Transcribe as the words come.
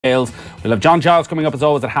We'll have John Giles coming up as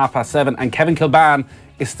always at 7:30, and Kevin Kilban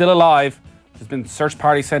is still alive. There's been search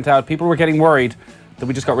parties sent out. People were getting worried that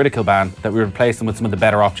we just got rid of Kilban, that we replaced him with some of the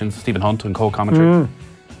better options. Stephen Hunt and co-commentary.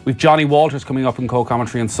 We've Johnny Walters coming up in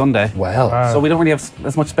co-commentary on Sunday. Wow. So we don't really have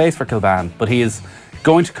as much space for Kilban, but he is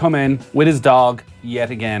going to come in with his dog yet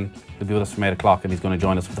again. He'll be with us from 8 o'clock, and he's going to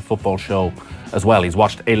join us for the football show as well. He's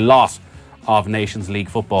watched a lot of Nations League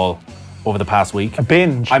football over the past week. A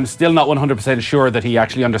binge. I'm still not 100% sure that he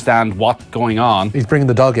actually understands what's going on. He's bringing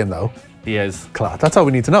the dog in though. He is. Class. That's all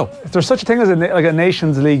we need to know. If there's such a thing as a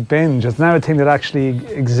Nations League binge, it's now a thing that actually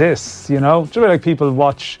exists, you know? Just like people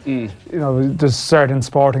watch, you know, there's certain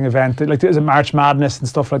sporting event, like there's a March Madness and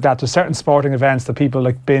stuff like that. There's certain sporting events that people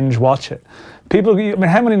like binge watch it. People, I mean,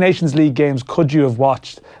 how many Nations League games could you have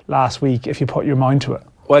watched last week if you put your mind to it?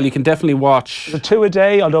 Well, you can definitely watch. Is there 2 a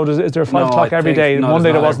day? Although is there a 5 o'clock every day? No,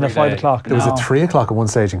 Monday there wasn't a every 5 o'clock. There was a 3 o'clock at one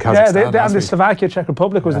stage in Kazakhstan. Yeah, and the Slovakia Czech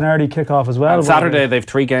Republic was an early kick-off as well. On Saturday they've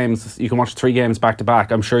 3 games. You can watch 3 games back to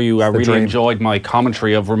back. I'm sure you really enjoyed my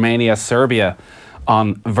commentary of Romania, Serbia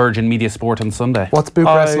on Virgin Media Sport on Sunday. What's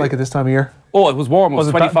Bucharest like at this time of year? Oh, it was warm. It was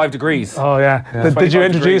 25 degrees. Oh, yeah. Did you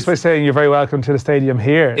introduce by saying you're very welcome to the stadium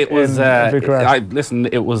here? It was. Bucharest?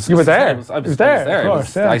 It was. You were there. I was there. Of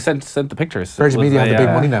course, I sent the pictures. Virgin Media have the big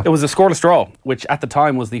money now. It was a scoreless draw, which at the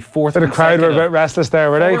time was the 4th. The crowd were a bit restless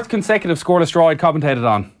there, were they? 4th consecutive scoreless draw I'd commentated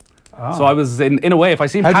on. So I was, in a way, if I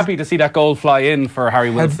seemed happy to see that goal fly in for Harry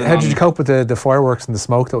Wilson. How did you cope with the fireworks and the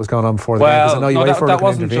smoke that was going on before the game? Because I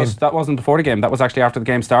know that wasn't before the game. That was actually after the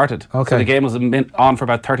game started. Okay. So the game was on for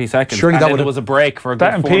about 30 seconds. Surely and then there was a break for a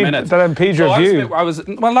good 4 minutes. That impeded your view. I was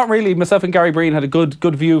well, not really. Myself and Gary Breen had a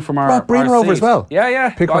good view from our Breen are over as well.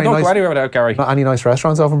 Yeah. I don't go anywhere without Gary. Not any nice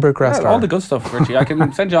restaurants over in Bucharest? All the good stuff, Richie. I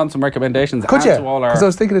can send you on some recommendations. Could you? Because I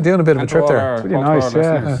was thinking of doing a bit of a trip there. It's really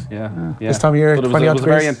nice, yeah. This time of year, 20 It was a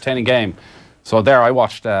very entertaining game. So there, I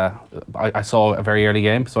watched. I saw a very early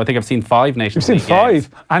game. So I think I've seen 5 Nations League games. You've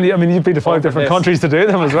seen 5, and I mean you've been to 5 different countries to do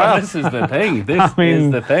them as well. This is the thing. This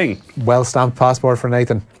is the thing. Well-stamped passport for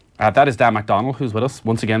Nathan. That is Dan McDonnell, who's with us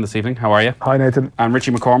once again this evening. How are you? Hi, Nathan. And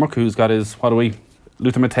Richie McCormack, who's got his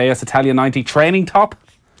Luther Matthäus Italian 90 training top.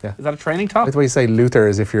 Yeah. Is that a training top? I like the way you say Luther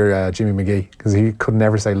as if you're Jimmy McGee, because he could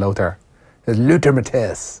never say Lothar. It's Luther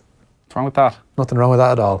Matthäus. What's wrong with that? Nothing wrong with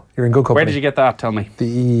that at all. You're in good company. Where did you get that? Tell me.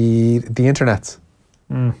 The internet.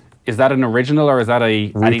 Is that an original or is that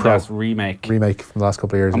a Adidas remake? Remake from the last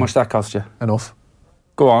couple of years. How much did that cost you? Enough.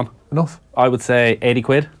 Go on. Enough. I would say 80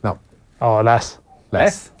 quid. No. Oh, less.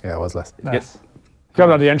 Less? Yeah, it was less. You got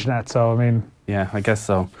it on the internet, so I mean. Yeah, I guess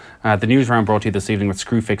so. The news round brought to you this evening with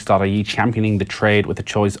Screwfix.ie, championing the trade with a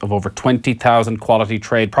choice of over 20,000 quality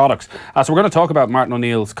trade products. So we're going to talk about Martin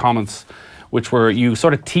O'Neill's comments, which were, you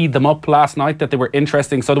sort of teed them up last night that they were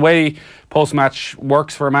interesting. So the way post-match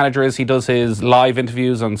works for a manager is he does his live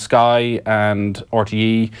interviews on Sky and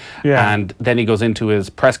RTE, and then he goes into his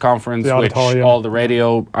press conference, which all the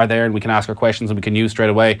radio are there and we can ask our questions and we can use straight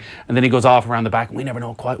away. And then he goes off around the back and we never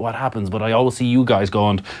know quite what happens, but I always see you guys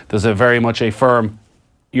going, there's a very much a firm,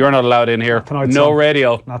 you're not allowed in here, no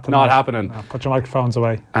radio, not happening. No, put your microphones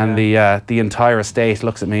away. And the entire estate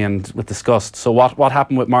looks at me and with disgust. So what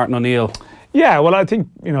happened with Martin O'Neill? Yeah, well, I think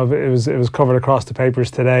it was covered across the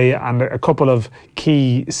papers today, and a couple of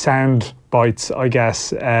key sound bites, I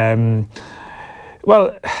guess.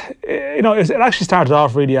 Well, it actually started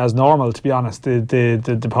off really as normal, to be honest.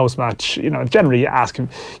 The post match, generally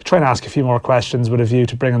try and ask a few more questions with a view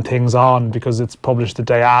to bringing things on because it's published the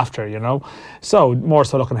day after, So more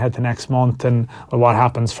so looking ahead to next month and what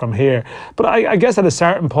happens from here. But I guess at a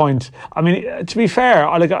certain point, I mean, to be fair,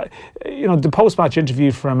 the post match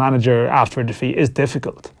interview for a manager after a defeat is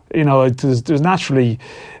difficult. There's naturally.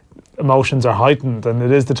 Emotions are heightened, and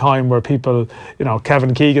it is the time where people,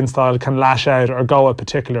 Kevin Keegan style, can lash out or go a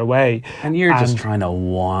particular way. And you're just trying to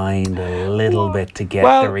wind a little bit to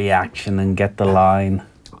get the reaction and get the line.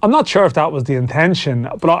 I'm not sure if that was the intention,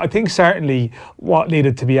 but I think certainly what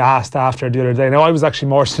needed to be asked after the other day. Now, I was actually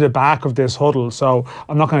more to the back of this huddle, so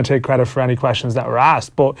I'm not going to take credit for any questions that were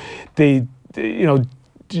asked. But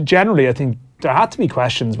generally, I think there had to be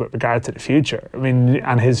questions with regard to the future. I mean,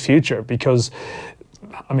 and his future, because.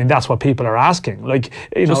 I mean, that's what people are asking.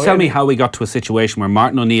 Just tell me how we got to a situation where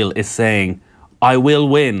Martin O'Neill is saying, I will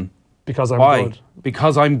win. Because I'm good.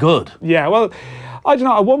 Because I'm good. Yeah, well, I don't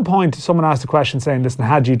know. At one point, someone asked a question saying, listen,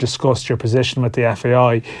 had you discussed your position with the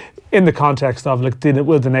FAI in the context of,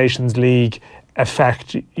 will the Nations League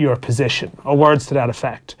affect your position, or words to that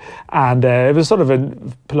effect? And it was sort of a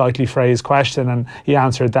politely phrased question, and he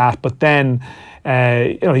answered that. But then,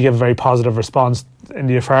 he gave a very positive response in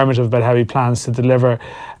the affirmative about how he plans to deliver,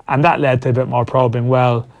 and that led to a bit more probing.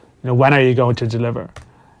 Well, when are you going to deliver?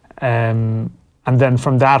 And then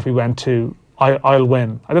from that we went to I'll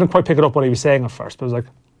win. I didn't quite pick it up what he was saying at first, but it was like,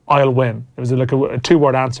 I'll win. It was like a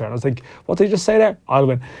two-word answer. And I was like, what did he just say there? I'll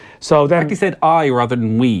win. So then... He said I rather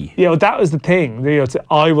than we. You know, that was the thing. You know, it's,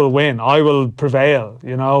 I will win. I will prevail,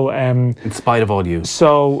 you know. In spite of all you.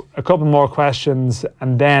 So a couple more questions.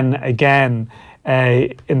 And then again,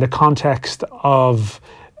 in the context of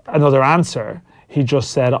another answer, he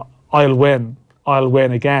just said, I'll win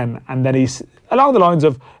again. And then he's along the lines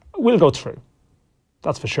of, we'll go through.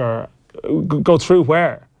 That's for sure. Go through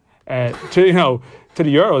where? To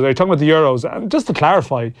the Euros. Are you talking about the Euros? And just to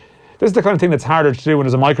clarify, this is the kind of thing that's harder to do when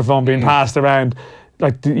there's a microphone being passed around.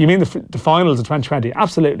 Like, you mean the finals of 2020?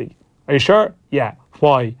 Absolutely. Are you sure? Yeah.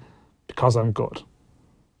 Why? Because I'm good.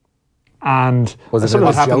 And was it sort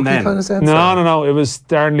of happened then? Kind of sense? No. It was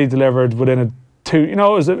sternly delivered within a two. You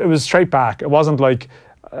know, it was straight back. It wasn't like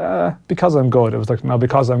because I'm good. It was like, no,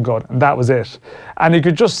 because I'm good, and that was it. And you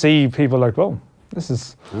could just see people like, well, this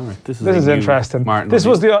is interesting. This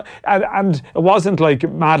was and it wasn't like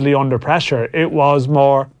madly under pressure. It was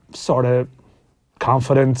more sort of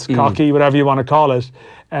confident, cocky, whatever you want to call it.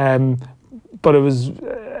 But it was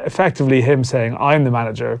effectively him saying, "I'm the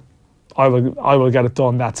manager. I will get it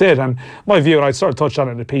done. That's it." And my view, and I sort of touched on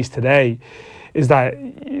it in the piece today, is that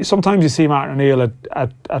sometimes you see Martin O'Neill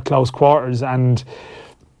at close quarters, and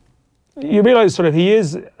you realise sort of he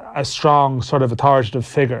is a strong sort of authoritative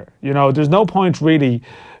figure. You know, there's no point really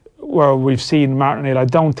where we've seen Martin O'Neill, I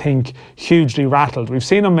don't think, hugely rattled. We've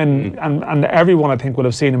seen him in, and everyone I think will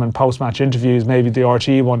have seen him in post-match interviews, maybe the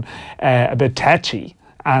RTE one, a bit tetchy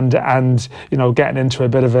and you know, getting into a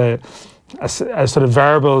bit of a sort of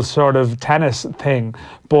verbal sort of tennis thing,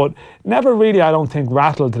 but never really, I don't think,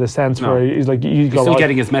 rattled to the sense where he's like, he's still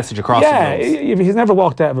getting his message across. Yeah, he's never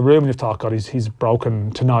walked out of a room and you've thought, God, he's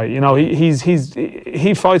broken tonight. You know,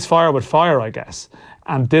 he fights fire with fire, I guess.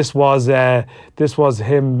 And this was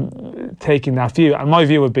him taking that view. And my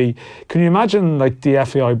view would be, can you imagine like the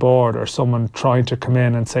FAI board or someone trying to come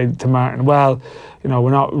in and say to Martin, well, you know,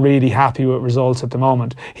 we're not really happy with results at the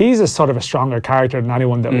moment. He's a sort of a stronger character than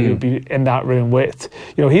anyone that we would be in that room with.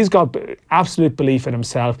 You know, he's got absolute belief in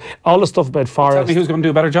himself. All the stuff about Forest. Tell me who's going to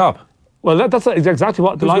do a better job. Well, that's exactly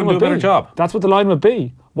what the line would be. Who's going to do a better job? That's what the line would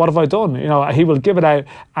be. What have I done? You know, he will give it out,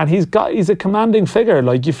 and he's a commanding figure.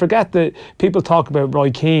 Like, you forget that people talk about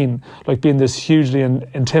Roy Keane like being this hugely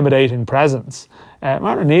intimidating presence.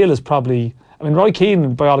 Martin O'Neill is probably, I mean, Roy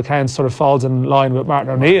Keane, by all accounts, sort of falls in line with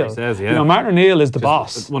Martin O'Neill. Says, yeah. You know, Martin O'Neill is the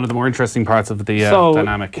boss. It's one of the more interesting parts of the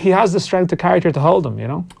dynamic. He has the strength of character to hold him, you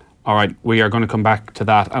know. All right, we are going to come back to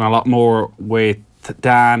that and a lot more with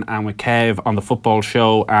Dan and with Kev on the football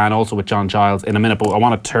show, and also with John Giles in a minute. But I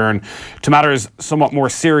want to turn to matters somewhat more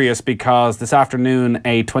serious, because this afternoon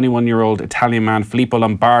a 21-year-old Italian man, Filippo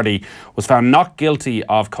Lombardi, was found not guilty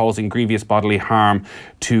of causing grievous bodily harm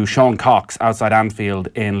to Sean Cox outside Anfield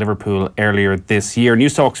in Liverpool earlier this year.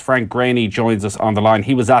 NewsTalk's Frank Graney joins us on the line.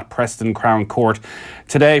 He was at Preston Crown Court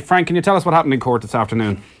today. Frank, can you tell us what happened in court this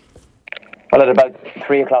afternoon? Well, at about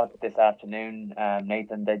 3 o'clock this afternoon,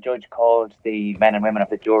 Nathan, the judge called the men and women of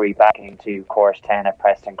the jury back into Court 10 at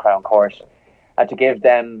Preston Crown Court to give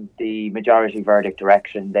them the majority verdict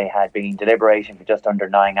direction. They had been deliberating for just under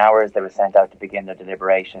 9 hours. They were sent out to begin their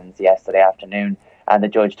deliberations yesterday afternoon, and the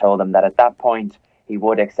judge told them that at that point he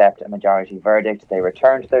would accept a majority verdict. They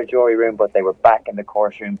returned to their jury room, but they were back in the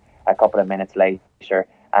courtroom a couple of minutes later,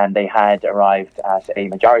 and they had arrived at a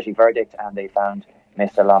majority verdict, and they found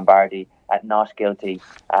Mr. Lombardi not guilty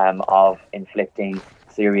of inflicting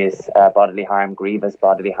serious bodily harm, grievous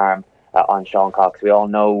bodily harm on Sean Cox. We all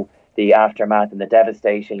know the aftermath and the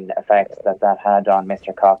devastating effects that had on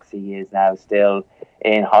Mr. Cox. He is now still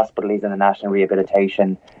in hospital. He's in the National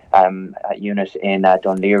Rehabilitation Unit in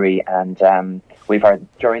Dunleary, and we've heard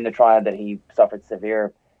during the trial that he suffered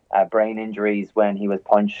severe brain injuries when he was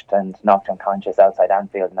punched and knocked unconscious outside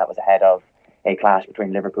Anfield, and that was ahead of a clash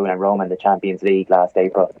between Liverpool and Roma in the Champions League last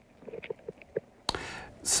April.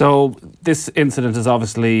 So this incident has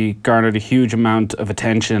obviously garnered a huge amount of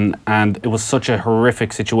attention, and it was such a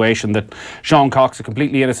horrific situation that Sean Cox, a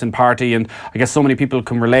completely innocent party, and I guess so many people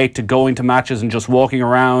can relate to going to matches and just walking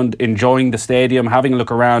around, enjoying the stadium, having a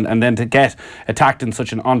look around, and then to get attacked in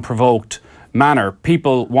such an unprovoked manner.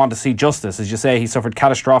 People want to see justice. As you say, he suffered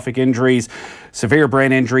catastrophic injuries, severe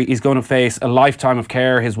brain injury. He's going to face a lifetime of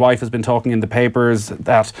care. His wife has been talking in the papers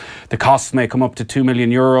that the costs may come up to €2 million,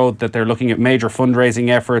 that they're looking at major fundraising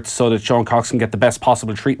efforts so that Sean Cox can get the best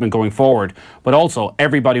possible treatment going forward. But also,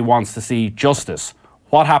 everybody wants to see justice.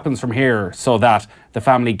 What happens from here so that the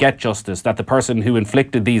family get justice, that the person who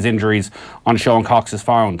inflicted these injuries on Sean Cox is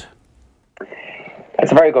found?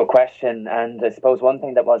 It's a very good question, and I suppose one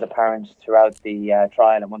thing that was apparent throughout the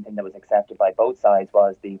trial, and one thing that was accepted by both sides,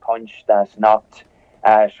 was the punch that knocked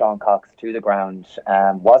Sean Cox to the ground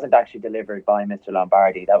wasn't actually delivered by Mr.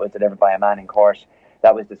 Lombardi. That was delivered by a man in court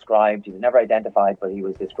that was described, he was never identified, but he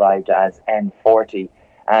was described as N40.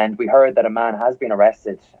 And we heard that a man has been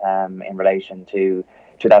arrested in relation to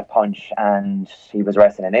that punch, and he was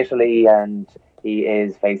arrested in Italy, and he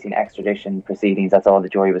is facing extradition proceedings. That's all the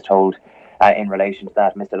jury was told in relation to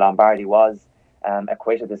that. Mr. Lombardi was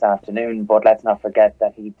acquitted this afternoon, but let's not forget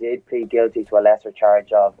that he did plead guilty to a lesser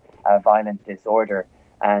charge of violent disorder,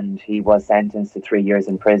 and he was sentenced to 3 years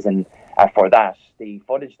in prison for that. The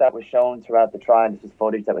footage that was shown throughout the trial, this was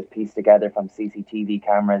footage that was pieced together from CCTV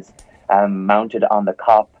cameras mounted on the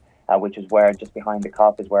cop, which is where, just behind the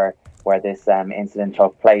cop is where this incident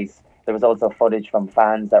took place. There was also footage from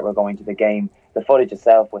fans that were going to the game. The footage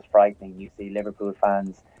itself was frightening. You see Liverpool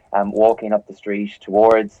fans walking up the street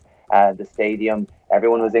towards the stadium.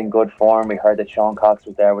 Everyone was in good form. We heard that Sean Cox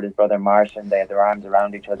was there with his brother Martin. They had their arms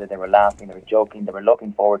around each other. They were laughing. They were joking. They were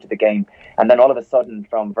looking forward to the game. And then all of a sudden,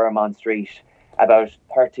 from Vermont Street, about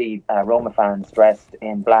 30 Roma fans dressed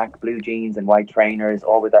in black, blue jeans and white trainers,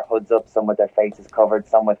 all with their hoods up, some with their faces covered,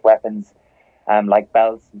 some with weapons like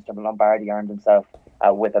belts. Mr. Lombardi armed himself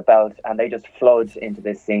with a belt, and they just flood into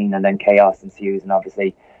this scene, and then chaos ensues, and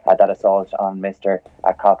obviously that assault on Mr.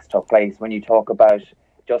 Cox took place. When you talk about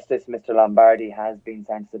justice, Mr. Lombardi has been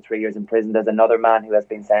sentenced to 3 years in prison. There's another man who has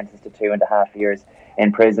been sentenced to 2.5 years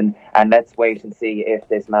in prison, and let's wait and see if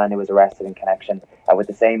this man who was arrested in connection with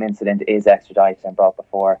the same incident is extradited and brought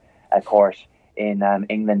before a court in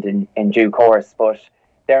England in due course. But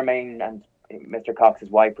their main, and Mr. Cox's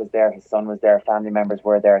wife was there, his son was there, family members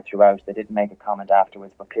were there throughout. They didn't make a comment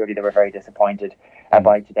afterwards, but clearly they were very disappointed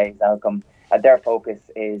by today's outcome. Their focus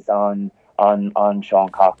is on Sean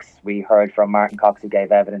Cox. We heard from Martin Cox, who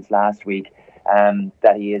gave evidence last week,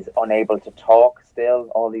 that he is unable to talk still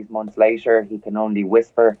all these months later. He can only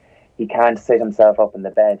whisper. He can't sit himself up in the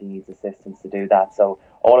bed. He needs assistance to do that. So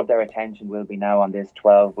all of their attention will be now on this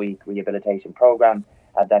 12-week rehabilitation program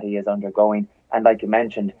that he is undergoing. And like you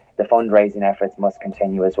mentioned, the fundraising efforts must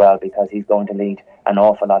continue as well, because he's going to need an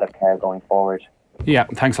awful lot of care going forward. Yeah,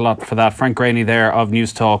 thanks a lot for that. Frank Graney there of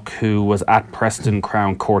News Talk, who was at Preston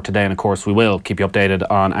Crown Court today. And of course, we will keep you updated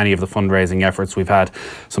on any of the fundraising efforts. We've had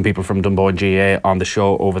some people from Dunboyne GA on the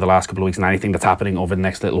show over the last couple of weeks, and anything that's happening over the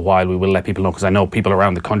next little while, we will let people know, because I know people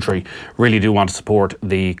around the country really do want to support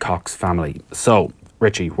the Cox family. So,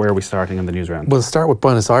 Richie, where are we starting in the news round? We'll start with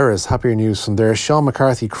Buenos Aires. Happier news from there. Sean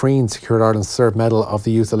McCarthy Crean secured Ireland's third medal of the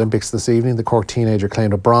Youth Olympics this evening. The Cork teenager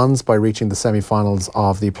claimed a bronze by reaching the semi-finals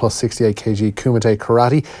of the plus 68 kg Kumite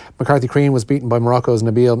Karate. McCarthy Crean was beaten by Morocco's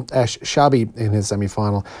Nabil Esh Shabi in his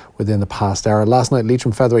semi-final within the past hour. Last night,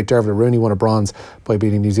 Leitrim featherweight Dervla Rooney won a bronze by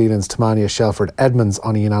beating New Zealand's Tamania Shelford Edmonds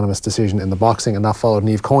on a unanimous decision in the boxing, and that followed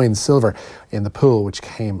Niamh Coyne's silver in the pool, which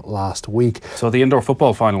came last week. So the indoor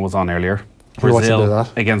football final was on earlier. Brazil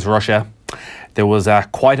against Russia. There was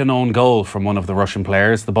quite an own goal from one of the Russian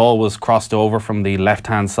players. The ball was crossed over from the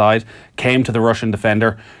left-hand side, came to the Russian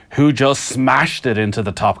defender, who just smashed it into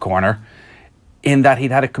the top corner, in that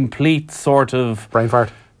he'd had a complete sort of brain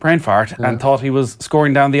fart and thought he was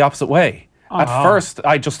scoring down the opposite way. At first,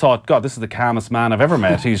 I just thought, God, this is the calmest man I've ever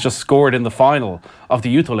met. He's just scored in the final of the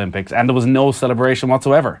Youth Olympics, and there was no celebration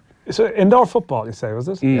whatsoever. So indoor football, you say, was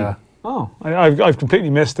it? Yeah. Oh, I've completely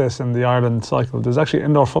missed this in the Ireland cycle. There's actually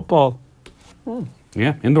indoor football.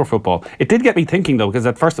 Yeah, indoor football. It did get me thinking, though, because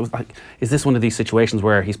at first it was like, is this one of these situations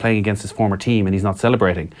where he's playing against his former team and he's not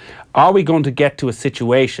celebrating? Are we going to get to a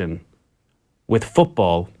situation with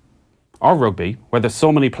football or rugby where there's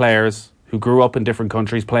so many players who grew up in different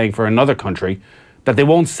countries playing for another country that they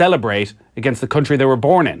won't celebrate against the country they were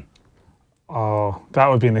born in? Oh, that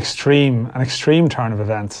would be an extreme turn of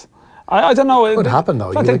events. I don't know. It could happen,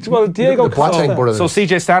 though. Diego Costa. So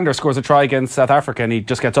CJ Stander scores a try against South Africa, and he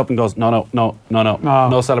just gets up and goes,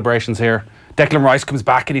 no celebrations here. Declan Rice comes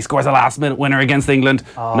back and he scores a last-minute winner against England.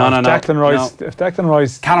 Declan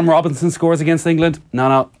Rice. Callum Robinson scores against England.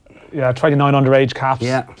 Yeah, 29 underage caps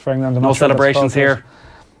for England. No celebrations here.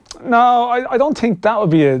 No, I don't think that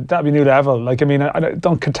would be a new level. Like, I mean,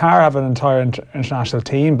 don't Qatar have an entire international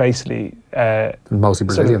team basically? Mostly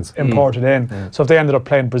Brazilians sort of imported in. Yeah. So if they ended up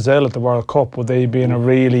playing Brazil at the World Cup, would they be in a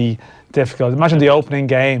really difficult? Imagine the opening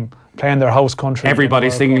game playing their host country.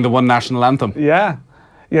 Everybody singing the one national anthem. Yeah,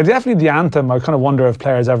 definitely the anthem. I kind of wonder if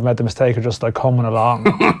players ever made the mistake of just like humming along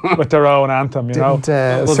with their own anthem. Didn't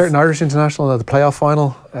a certain Irish international at the playoff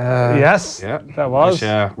final? Yes, that was.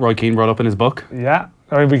 Which Roy Keane brought up in his book. Yeah.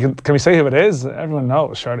 I mean, can we say who it is? Everyone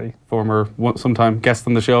knows, surely. Former, sometime guest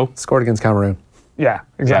on the show. Scored against Cameroon. Yeah,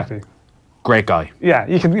 exactly. Great guy. Yeah,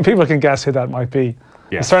 people can guess who that might be.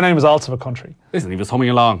 Yeah. His surname is also a country. Listen, he was humming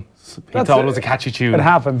along. He thought it was a catchy tune. It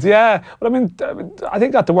happens, yeah. But I mean, I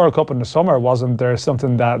think at the World Cup in the summer, wasn't there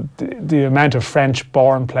something that the amount of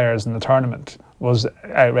French-born players in the tournament was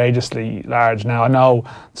outrageously large. Now, I know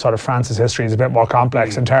sort of France's history is a bit more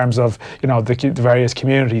complex in terms of, the various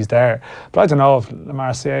communities there. But I don't know if Le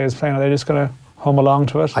Marseillaise is playing, are they just going to hum along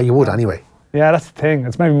to it? You would anyway. Yeah, that's the thing.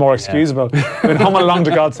 It's maybe more excusable. When humming along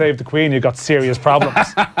to God Save the Queen, you've got serious problems.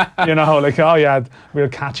 Oh yeah, real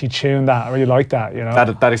catchy tune that. I really like that,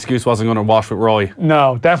 That excuse wasn't going to wash with Roy.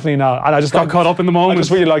 No, definitely not. And I just got caught up in the moment. I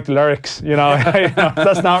just really like the lyrics,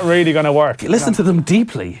 That's not really going to work. If you listen to them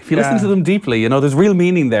deeply, there's real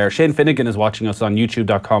meaning there. Shane Finnegan is watching us on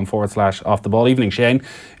youtube.com/off the ball evening. Shane,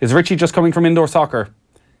 is Richie just coming from indoor soccer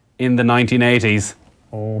in the 1980s?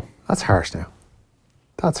 Oh, that's harsh now.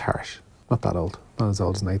 That's harsh. Not that old. Not as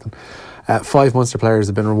old as Nathan. 5 Munster players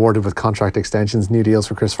have been rewarded with contract extensions. New deals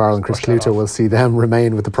for Chris Farrell and Chris Cluto will see them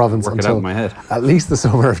remain with the province until at least the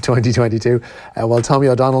summer of 2022. While Tommy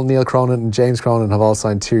O'Donnell, Neil Cronin and James Cronin have all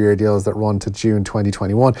signed 2-year deals that run to June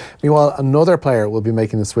 2021. Meanwhile, another player will be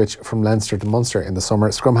making the switch from Leinster to Munster in the summer.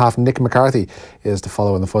 Scrum half Nick McCarthy is to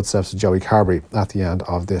follow in the footsteps of Joey Carberry at the end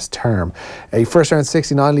of this term. A first round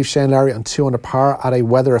 69 leaves Shane Lowry on 2 under par at a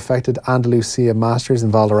weather-affected Andalusia Masters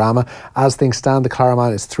in Valderrama. As things stand, the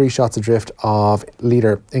Claraman is 3 shots adrift of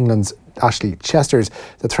leader England's Ashley Chesters.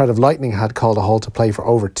 The threat of lightning had called a halt to play for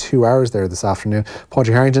over 2 hours there this afternoon.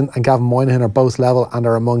 Padraig Harrington and Gavin Moynihan are both level and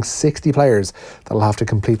are among 60 players that will have to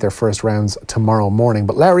complete their first rounds tomorrow morning.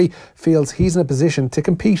 But Lowry feels he's in a position to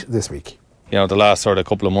compete this week. The last sort of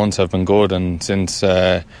couple of months have been good, and since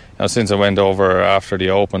I went over after the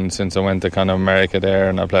Open, since I went to kind of America there,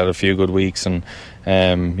 and I played a few good weeks, and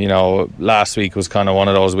last week was kind of one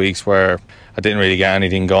of those weeks where I didn't really get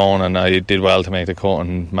anything going, and I did well to make the cut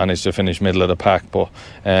and managed to finish middle of the pack. But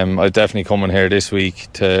I definitely come in here this week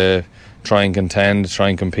to try and contend, try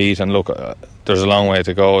and compete, and look, there's a long way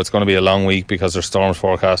to go. It's going to be a long week because there's storms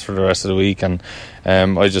forecast for the rest of the week, and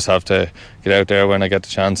I just have to get out there when I get the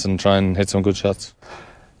chance and try and hit some good shots.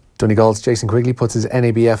 Donegal's Jason Quigley puts his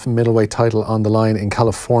NABF middleweight title on the line in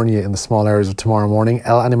California in the small hours of tomorrow morning.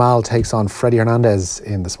 El Animal takes on Freddie Hernandez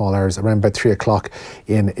in the small hours around about 3 o'clock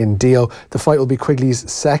in Dio. The fight will be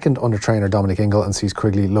Quigley's second under trainer Dominic Ingle and sees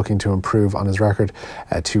Quigley looking to improve on his record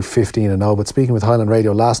to 15-0. But speaking with Highland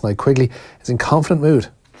Radio last night, Quigley is in confident mood.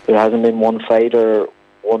 There hasn't been one fighter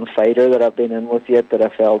that I've been in with yet that I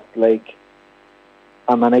felt like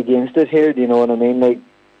I'm in against it here. Do you know what I mean? Like,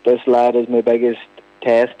 this lad is my biggest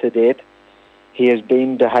test to date. He has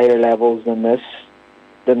been to higher levels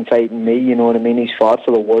than fighting me. You know what I mean? He's fought for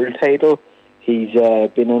the world title. He's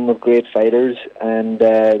been in with great fighters, and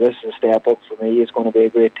this is a step up for me. It's going to be a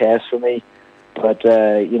great test for me. But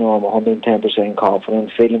I'm 110%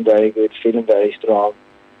 confident, feeling very good, feeling very strong,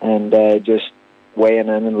 and just weighing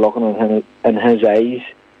in and looking at him in his eyes.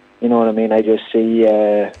 You know what I mean? I just see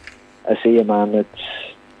a man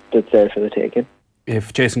that's there for the taking.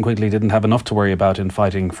 If Jason Quigley didn't have enough to worry about in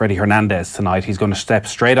fighting Freddie Hernandez tonight, he's going to step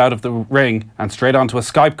straight out of the ring and straight onto a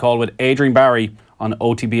Skype call with Adrian Barry on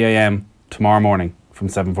OTBAM tomorrow morning from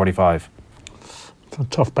 7:45. It's a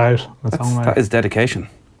tough bout. That is dedication.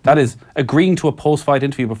 That is agreeing to a post-fight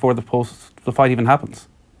interview before the fight even happens.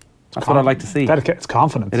 That's what I'd like to see. It's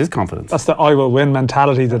confidence. It is confidence. That's the I will win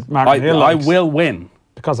mentality that Martin Hill likes. I will win.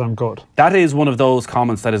 Because I'm good. That is one of those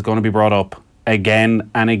comments that is going to be brought up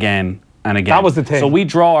again and again and again. That was the thing. So we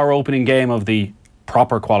draw our opening game of the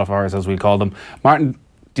proper qualifiers, as we call them. Martin, do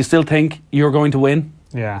you still think you're going to win?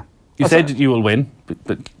 Yeah. You said you will win,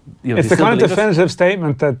 but it's the kind of definitive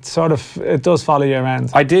statement that sort of it does follow you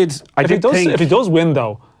around. If he does win,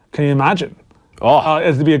 though, can you imagine?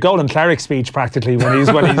 It'll be a golden cleric speech practically when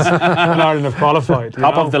Ireland have qualified.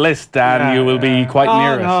 Top of the list, Dan. You will be quite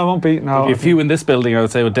near it. No, it won't be. No, a few in this building, I would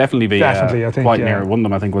say, would definitely be I think, quite near. One of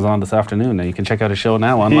them, I think, was on this afternoon. Now you can check out his show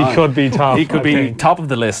now online. He could be top. He could be top of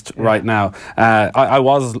the list right now. I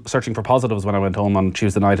was searching for positives when I went home on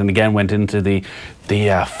Tuesday night, and again went into the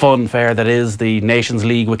fun fair that is the Nations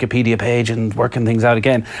League Wikipedia page and working things out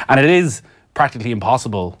again. And it is practically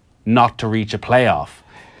impossible not to reach a playoff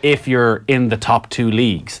if you're in the top 2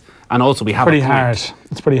 leagues. And also we have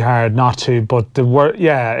It's pretty hard not to, but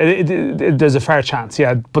there's a fair chance,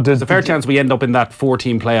 but there's a fair chance we end up in that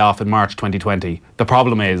 4-team playoff in March 2020. The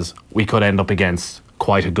problem is we could end up against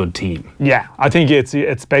quite a good team. Yeah, I think it's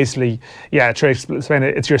basically, to explain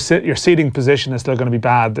it, it's your seeding position is still going to be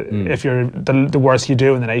bad if you're the worse you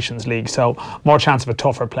do in the Nations League, so more chance of a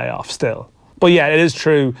tougher playoff still. But yeah, it is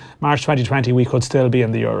true. March 2020, we could still be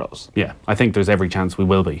in the Euros. Yeah, I think there's every chance we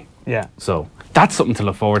will be. Yeah. So That's something to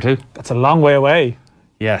look forward to. That's a long way away.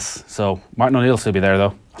 Yes. So Martin O'Neill will still be there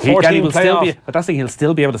though. 14 will still be. But that's the thing. He'll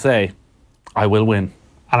still be able to say, "I will win."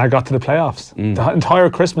 And I got to the playoffs. The entire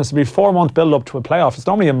Christmas, it'd be 4-month build up to a playoff. It's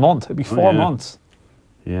normally a month. It'd be 4 months.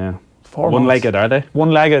 Yeah. 4 months. One-legged, are they?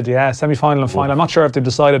 One-legged, yeah. Semi-final and final. I'm not sure if they've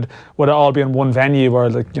decided would it all be in one venue or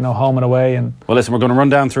home and away. And well, listen, we're going to run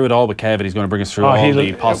down through it all with Kev, and he's going to bring us through all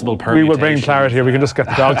the possible permutations. We will bring clarity here. We can just get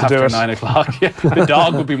the dog to do it. After 9 o'clock. Yeah. The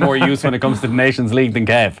dog would be more use when it comes to the Nations League than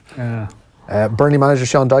Kev. Yeah. Burnley manager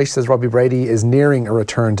Sean Dyche says Robbie Brady is nearing a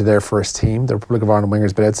return to their first team. The Republic of Ireland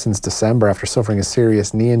winger's been out since December after suffering a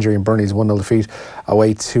serious knee injury in Burnley's 1-0 defeat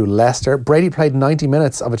away to Leicester. Brady played 90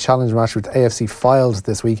 minutes of a challenge match with AFC Files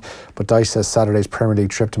this week, but Dyche says Saturday's Premier League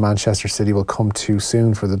trip to Manchester City will come too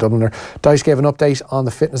soon for the Dubliner. Dyche gave an update on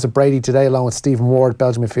the fitness of Brady today along with Stephen Ward,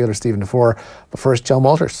 Belgian midfielder Stephen Defour. But first, John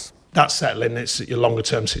Walters. That's settling. It's your longer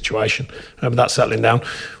term situation, but that's settling down.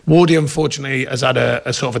 Wardy, unfortunately, has had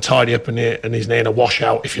a sort of a tidy up in his knee and a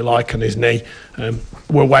washout, if you like, on his knee.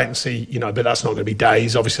 We'll wait and see, but that's not going to be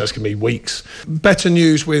days. Obviously, that's going to be weeks. Better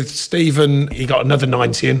news with Stephen. He got another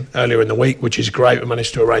 90 in earlier in the week, which is great. We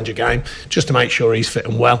managed to arrange a game just to make sure he's fit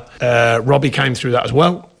and well. Robbie came through that as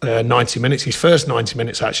well. 90 minutes, his first 90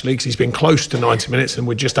 minutes actually, because he's been close to 90 minutes and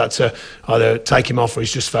we just had to either take him off or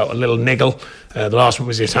he's just felt a little niggle. The last one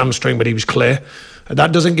was his hamstring, but he was clear.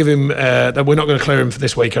 That doesn't give him, that we're not going to clear him for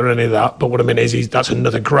this week or any of that, but what I mean is that's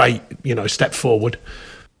another great, step forward.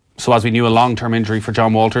 So as we knew, a long-term injury for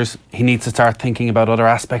John Walters, he needs to start thinking about other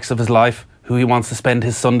aspects of his life, who he wants to spend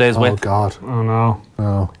his Sundays with. Oh God. Oh no.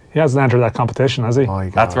 No. He hasn't entered that competition, has he? Oh,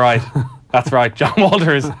 God. That's right. That's right. John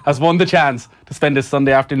Walters has won the chance to spend his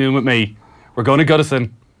Sunday afternoon with me. We're going to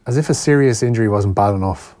Goodison. As if a serious injury wasn't bad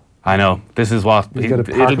enough. I know. This is what it'll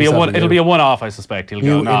be a one-off, I suspect. He'll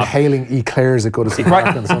go inhaling eclairs at Goodison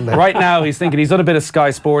Park on Sunday. Right now, he's thinking he's done a bit of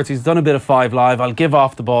Sky Sports, he's done a bit of 5 Live. I'll give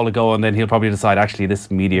off the ball a go, and then he'll probably decide actually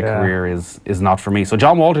this media career is not for me. So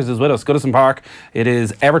John Walters is with us, Goodison Park. It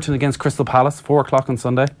is Everton against Crystal Palace, 4 o'clock on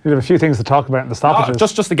Sunday. We have a few things to talk about in the stoppages.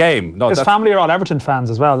 Just the game. No, his family are all Everton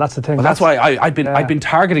fans as well. That's the thing. Well, that's why I've been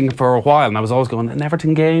targeting for a while, and I was always going an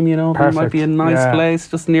Everton game. It might be a nice place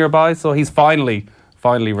just nearby. So he's finally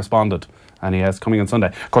responded. And he has coming on Sunday.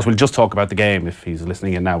 Of course, we'll just talk about the game if he's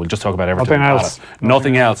listening in now. We'll just talk about Everton.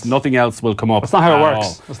 Nothing else will come up. That's not how it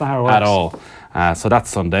works. That's not how it works. At all. So that's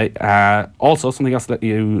Sunday. Also, something else to let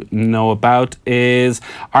you know about is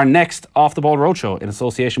our next Off the Ball Roadshow in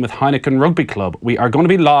association with Heineken Rugby Club. We are going to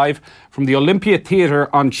be live from the Olympia Theatre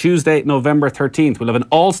on Tuesday, November 13th. We'll have an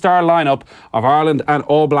all-star lineup of Ireland and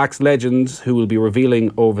All Blacks legends who will be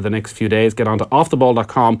revealing over the next few days. Get on to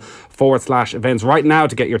offtheball.com/events right now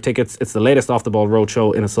to get your tickets. It's the latest Off the Ball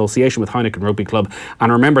Roadshow in association with Heineken Rugby Club.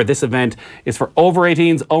 And remember, this event is for over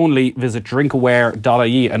 18s only. Visit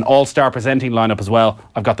drinkaware.ie. An all-star presenting lineup as well.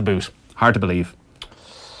 I've got the boot. Hard to believe.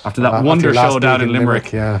 After that wonder show down in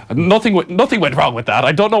Limerick. Nothing went wrong with that.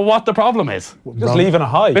 I don't know what the problem is. Just leaving a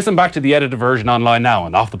high. Listen back to the edited version online now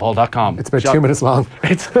on offtheball.com. It's about 2 minutes long.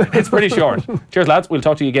 It's pretty short. Cheers, lads. We'll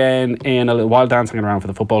talk to you again in a little while. Dancing around for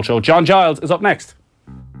the football show. John Giles is up next.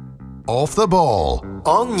 Off the Ball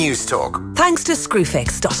on News Talk. Thanks to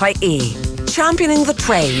Screwfix.ie. Championing the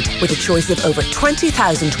trade with a choice of over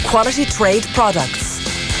 20,000 quality trade products.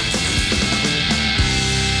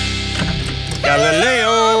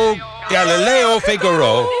 Galileo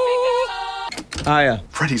Figaro. Hiya.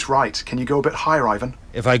 Freddie's right. Can you go a bit higher, Ivan?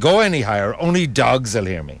 If I go any higher, only dogs will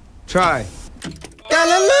hear me. Try.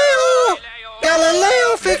 Galileo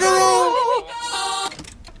Figaro.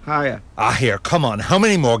 Hiya. Here, come on. How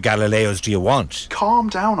many more Galileos do you want? Calm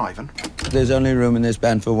down, Ivan. There's only room in this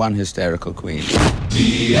band for one hysterical queen.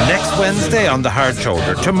 Next Wednesday on The Hard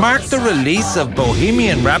Shoulder, to mark the release of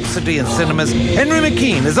Bohemian Rhapsody in cinemas, Henry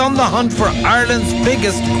McKean is on the hunt for Ireland's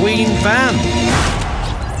biggest Queen fan.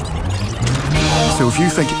 So if you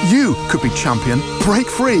think you could be champion, break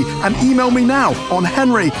free and email me now on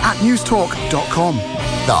henry@newstalk.com.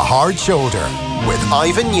 The Hard Shoulder with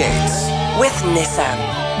Ivan Yates. With Nissan.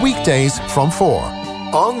 Weekdays from 4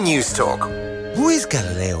 on News Talk. Who is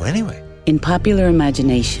Galileo anyway? In popular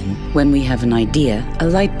imagination, when we have an idea, a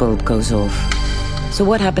light bulb goes off. So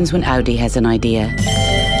what happens when Audi has an idea?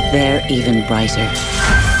 They're even brighter.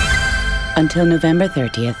 Until November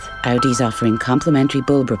 30th, Audi's offering complimentary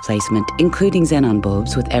bulb replacement, including xenon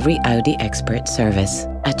bulbs with every Audi expert service.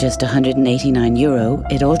 At just €189,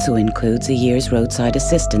 it also includes a year's roadside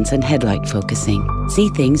assistance and headlight focusing. See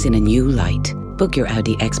things in a new light. Book your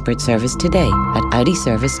Audi expert service today at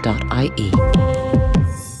audiservice.ie.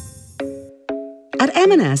 At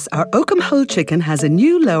M&S, our Oakham whole chicken has a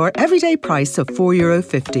new lower everyday price of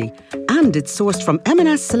 €4.50. And it's sourced from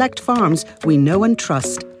M&S Select Farms we know and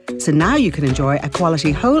trust. So now you can enjoy a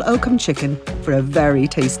quality whole Oakham chicken for a very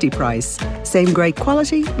tasty price. Same great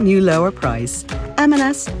quality, new lower price.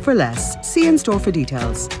 M&S for less. See in store for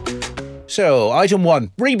details. So, item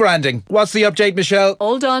 1, rebranding. What's the update, Michelle?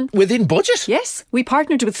 All done. Within budget? Yes, we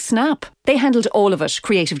partnered with Snap. They handled all of it.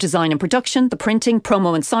 Creative design and production, the printing,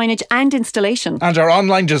 promo and signage and installation. And our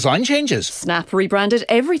online design changes? Snap rebranded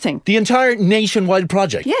everything. The entire nationwide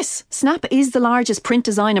project? Yes, Snap is the largest print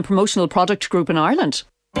design and promotional product group in Ireland.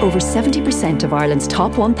 Over 70% of Ireland's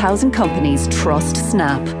top 1,000 companies trust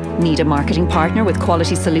Snap. Need a marketing partner with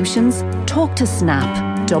quality solutions? Talk to Snap.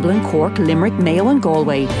 Dublin, Cork, Limerick, Mayo and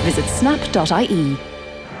Galway. Visit snap.ie.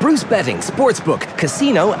 Bruce Betting, Sportsbook,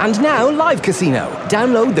 Casino and now Live Casino.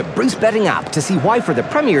 Download the Bruce Betting app to see why for the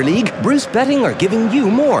Premier League, Bruce Betting are giving you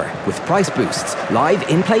more. With price boosts, live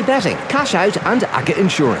in-play betting, cash out and ACCA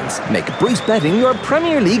insurance. Make Bruce Betting your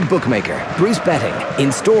Premier League bookmaker. Bruce Betting,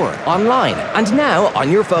 in-store, online and now on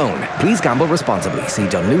your phone. Please gamble responsibly. See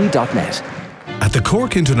dunlewy.net. At the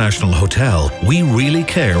Cork International Hotel, we really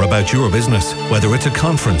care about your business. Whether it's a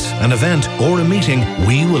conference, an event or a meeting,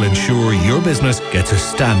 we will ensure your business gets a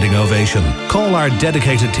standing ovation. Call our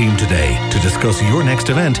dedicated team today to discuss your next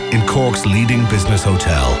event in Cork's leading business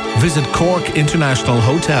hotel. Visit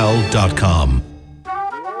corkinternationalhotel.com.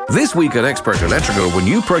 This week at Expert Electrical, when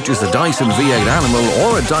you purchase a Dyson V8 Animal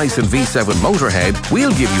or a Dyson V7 Motorhead,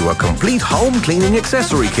 we'll give you a complete home cleaning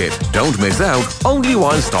accessory kit. Don't miss out, only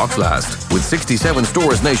while stocks last. With 67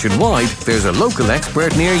 stores nationwide, there's a local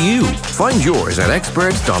expert near you. Find yours at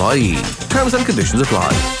expert.ie. Terms and conditions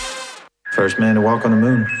apply. First man to walk on the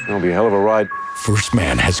moon. It'll be a hell of a ride. First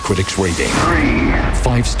Man has critics rating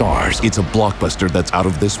 5 stars. It's a blockbuster that's out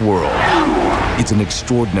of this world. It's an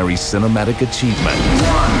extraordinary cinematic achievement.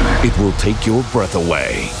 It will take your breath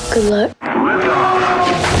away. Good luck.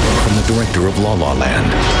 From the director of La La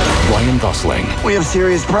Land, Ryan Gosling. We have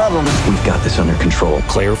serious problems. We've got this under control.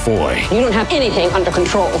 Claire Foy. You don't have anything under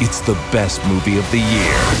control. It's the best movie of the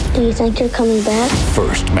year. Do you think you're coming back?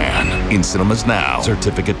 First Man. In cinemas now.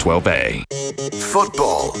 Certificate 12A.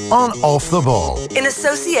 Football on Off the Ball. In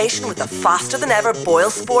association with the faster-than-ever Boyle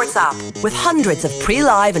Sports app, with hundreds of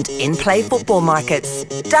pre-live and in-play football markets.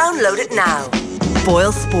 Download it now.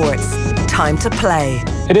 Boyle Sports. Time to play.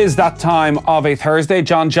 It is that time of a Thursday.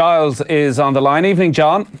 John Giles is on the line. Evening,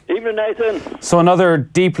 John. Evening, Nathan. So another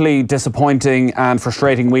deeply disappointing and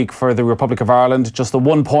frustrating week for the Republic of Ireland. Just the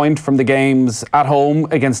 1 point from the games at home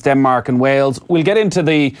against Denmark and Wales. We'll get into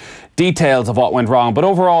the details of what went wrong, but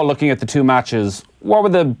overall, looking at the two matches, what were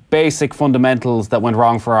the basic fundamentals that went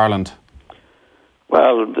wrong for Ireland?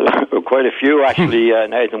 Well, there were quite a few, actually,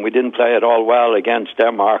 Nathan. We didn't play at all well against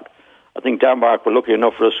Denmark. I think Denmark were lucky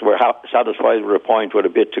enough for us. We're satisfied with a point with a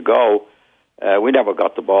bit to go. We never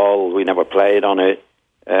got the ball. We never played on it.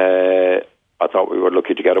 I thought we were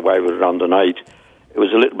lucky to get away with it on the night. It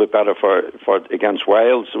was a little bit better for against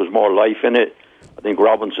Wales. There was more life in it. I think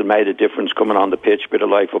Robinson made a difference coming on the pitch, bit of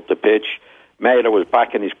life up the pitch. Mailer was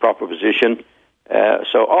back in his proper position.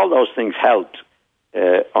 So all those things helped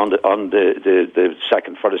on the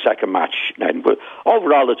second match. But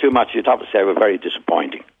overall, the two matches, you'd have to say, were very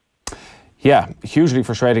disappointing. Yeah, hugely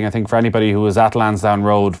frustrating, I think, for anybody who was at Lansdowne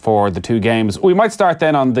Road for the two games. We might start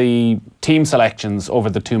then on the team selections over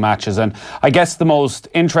the two matches. And I guess the most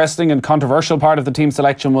interesting and controversial part of the team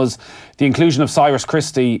selection was the inclusion of Cyrus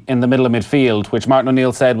Christie in the middle of midfield, which Martin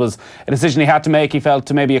O'Neill said was a decision he had to make. He felt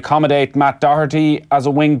to maybe accommodate Matt Doherty as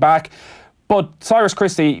a wing back. But Cyrus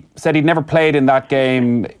Christie said he'd never played in that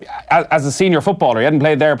game as a senior footballer. He hadn't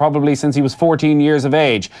played there probably since he was 14 years of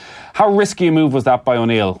age. How risky a move was that by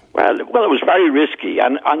O'Neill? Well, it was very risky,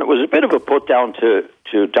 and it was a bit of a put down to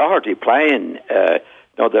Doherty playing.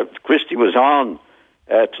 That Christie was on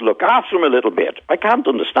to look after him a little bit. I can't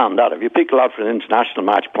understand that. If you pick a lad for an international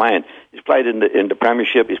match playing, he's played in the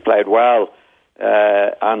Premiership, he's played well,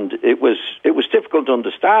 and it was difficult to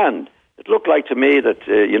understand. It looked like to me that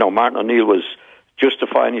Martin O'Neill was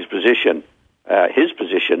justifying his position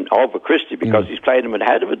over Christie because he's played him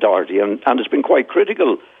ahead of a Doherty and has been quite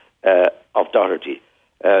critical of Doherty.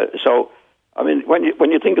 So, I mean, when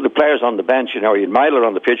you think of the players on the bench, you had Mailer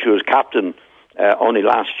on the pitch who was captain only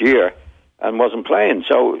last year and wasn't playing.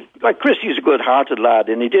 So, like, Christie's a good-hearted lad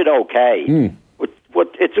and he did okay.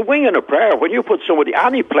 But it's a wing and a prayer. When you put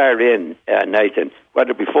any player in, Nathan,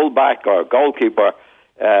 whether it be full-back or goalkeeper,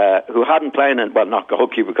 who hadn't played not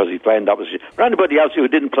goalkeeper because he's playing that position, or anybody else who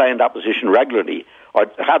didn't play in that position regularly or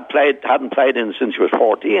hadn't played in since he was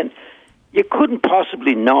 14, you couldn't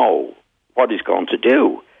possibly know what he's going to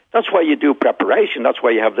do. That's why you do preparation. That's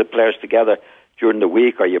why you have the players together during the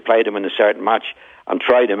week, or you play them in a certain match and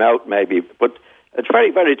try them out maybe. But it's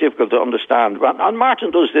very, very difficult to understand. And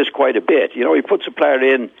Martin does this quite a bit. You know, he puts a player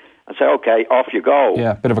in and say, okay, off you go.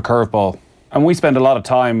 Yeah, bit of a curveball. And we spend a lot of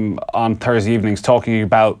time on Thursday evenings talking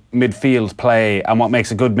about midfield play and what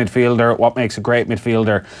makes a good midfielder, what makes a great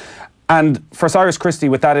midfielder. And for Cyrus Christie,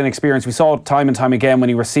 with that inexperience, we saw time and time again when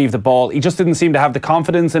he received the ball, he just didn't seem to have the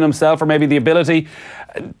confidence in himself, or maybe the ability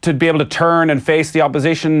to be able to turn and face the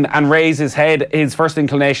opposition and raise his head. His first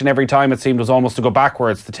inclination every time, it seemed, was almost to go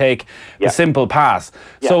backwards to take the simple pass.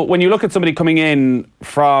 So when you look at somebody coming in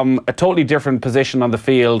from a totally different position on the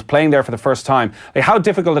field, playing there for the first time, like, how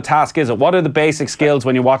difficult a task is it? What are the basic skills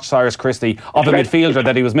when you watch Cyrus Christie of a midfielder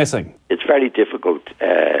that he was missing? It's very difficult,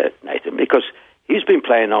 Nathan, because he's been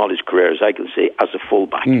playing all his career, as I can see, as a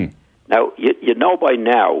fullback. Now, you know by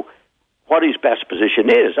now what his best position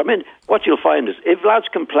is. I mean, what you'll find is if lads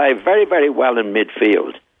can play very, very well in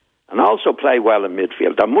midfield and also play well in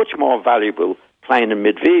midfield, they're much more valuable playing in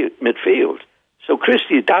midfield. So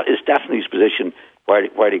Christie, that is definitely his position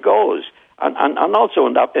where he goes. And also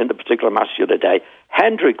in the particular match the other day,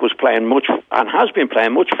 Hendrick was playing much, and has been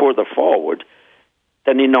playing much further forward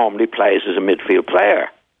than he normally plays as a midfield player.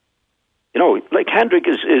 You know, like Hendrick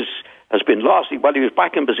has been lost. He was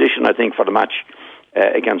back in position, I think, for the match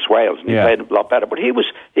against Wales, and he played a lot better. But he was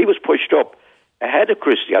pushed up ahead of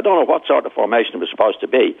Christie. I don't know what sort of formation it was supposed to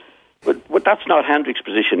be, but that's not Hendrick's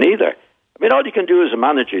position either. I mean, all you can do as a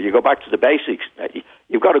manager, you go back to the basics.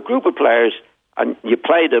 You've got a group of players, and you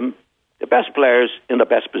play them, the best players, in the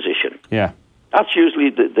best position. Yeah. That's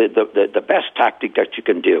usually the best tactic that you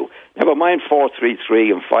can do. Never mind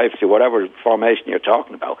 4-3-3 and 5-2, whatever formation you're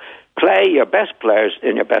talking about. Play your best players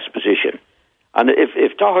in your best position. And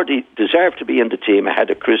if Doherty deserved to be in the team ahead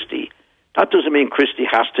of Christie, that doesn't mean Christie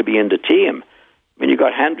has to be in the team. I mean, you've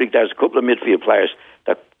got Hendrick, there's a couple of midfield players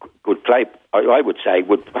that could play, I would say,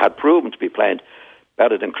 had proven to be playing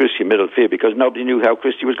better than Christie in middle field, because nobody knew how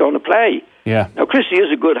Christie was going to play. Yeah. Now, Christie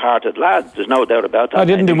is a good-hearted lad, there's no doubt about that. I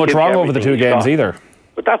didn't do much wrong over the two games either.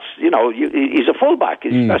 But that's, he's a fullback.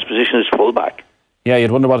 His best position is fullback. Yeah,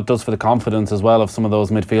 you'd wonder what it does for the confidence as well of some of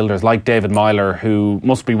those midfielders like David Myler, who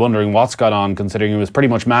must be wondering what's gone on, considering he was pretty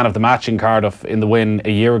much man of the match in Cardiff in the win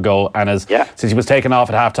a year ago, and since he was taken off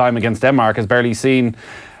at half-time against Denmark, has barely seen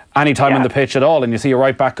any time on the pitch at all, and you see a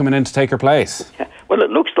right back coming in to take her place. Yeah. Well,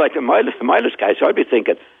 it looks like in Myler's case, I'd be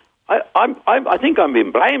thinking, I think I'm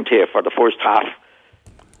being blamed here for the first half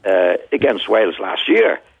against Wales last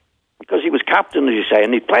year, because he was captain, as you say,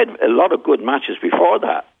 and he played a lot of good matches before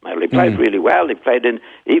that. Well, he played really well. He played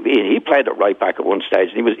at right back at one stage,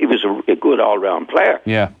 and he was a good all-round player.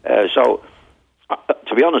 Yeah.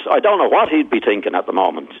 To be honest, I don't know what he'd be thinking at the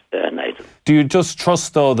moment, Nathan. Do you just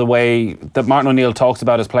trust, though, the way that Martin O'Neill talks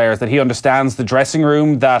about his players, that he understands the dressing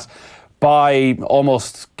room, that by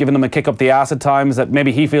almost giving them a kick up the ass at times, that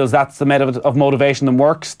maybe he feels that's the method of motivation that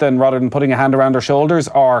works, than rather than putting a hand around their shoulders,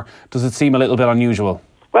 or does it seem a little bit unusual?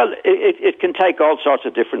 Well, it can take all sorts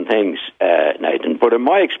of different things, Nathan, but in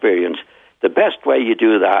my experience, the best way you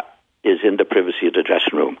do that is in the privacy of the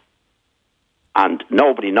dressing room. And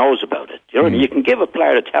nobody knows about it. You know, you can give a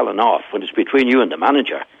player a telling off when it's between you and the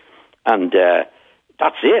manager, and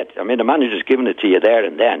that's it. I mean, the manager's giving it to you there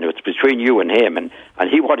and then. It's between you and him, and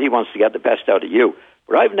what he wants to get the best out of you.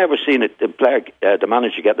 But I've never seen the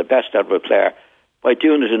manager get the best out of a player by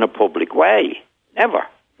doing it in a public way. Never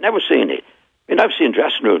seen it. I mean, I've seen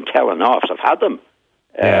dressing room telling offs. I've had them,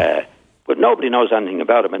 but nobody knows anything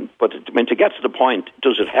about them. But to get to the point,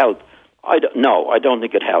 does it help? I don't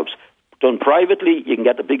think it helps. Done privately, you can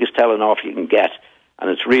get the biggest telling off you can get, and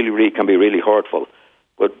it's really can be really hurtful.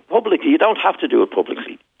 But publicly, you don't have to do it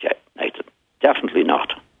publicly, Nathan. Definitely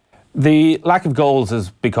not. The lack of goals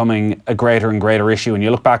is becoming a greater and greater issue. And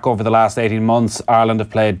you look back over the last 18 months, Ireland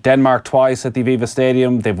have played Denmark twice at the Aviva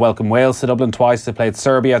Stadium. They've welcomed Wales to Dublin twice. They played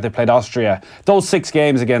Serbia. They played Austria. Those 6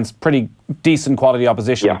 games against pretty decent quality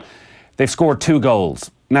opposition. They've scored 2 goals.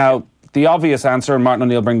 Now, the obvious answer, and Martin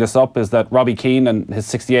O'Neill bring this up, is that Robbie Keane and his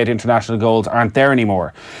 68 international goals aren't there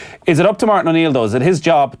anymore. Is it up to Martin O'Neill, though? Is it his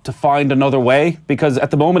job to find another way? Because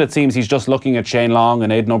at the moment it seems he's just looking at Shane Long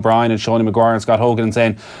and Aidan O'Brien and Seanie Maguire and Scott Hogan and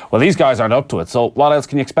saying, well, these guys aren't up to it, so what else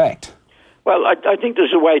can you expect? Well, I think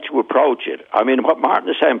there's a way to approach it. I mean, what Martin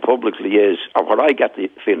is saying publicly is, or what I get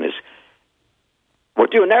the feeling is, we're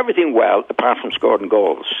doing everything well apart from scoring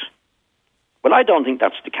goals. Well, I don't think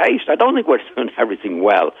that's the case. I don't think we're doing everything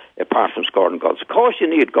well apart from scoring goals. Of course, you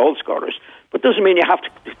need goal scorers, but it doesn't mean you have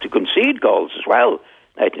to concede goals as well,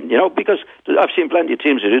 Nathan. You know, because I've seen plenty of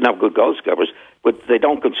teams who didn't have good goal scorers, but they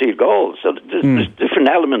don't concede goals. So there's different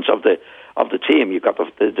elements of of the team. You've got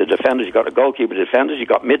the defenders, you've got the goalkeeper defenders, you've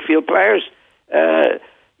got midfield players.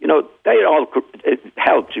 They all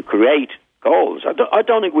help to create goals. I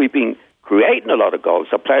don't think we've been creating a lot of goals.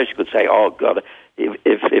 So players you could say, oh, God,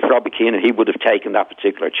 if Robbie Keane, he would have taken that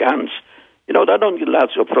particular chance. I don't think the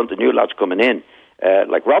lads up front, the new lads coming in,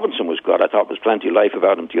 like Robinson was good. I thought there was plenty of life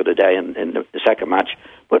about him the other day in the second match.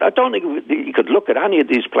 But I don't think you could look at any of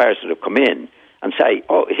these players that have come in and say,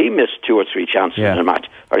 oh, he missed 2 or 3 chances in a match,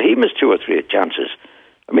 or he missed 2 or 3 chances.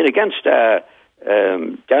 I mean, against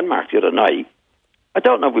Denmark the other night, I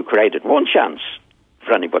don't know if we created 1 chance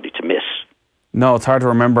for anybody to miss. No, it's hard to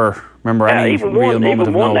remember any even real moment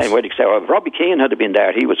of one note. name where you say, if Robbie Keane had been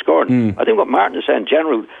there, he would score. I think what Martin is saying,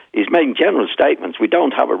 he's making general statements. We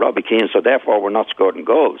don't have a Robbie Keane, so therefore we're not scoring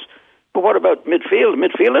goals. But what about midfield?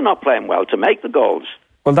 Midfield are not playing well to make the goals.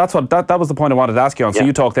 Well, that's what that was the point I wanted to ask you on. So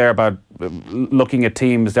you talked there about looking at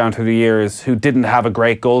teams down through the years who didn't have a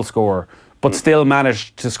great goal scorer, but still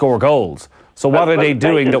managed to score goals. So what are they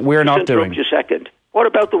doing that we're not doing? Just a second. What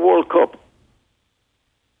about the World Cup?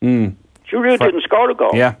 Giroud didn't score a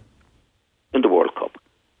goal in the World Cup.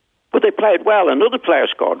 But they played well and other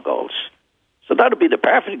players scored goals. So that would be the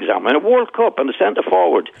perfect example. In a World Cup and the centre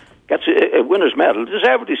forward gets a winner's medal,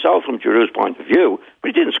 deservedly so from Giroud's point of view, but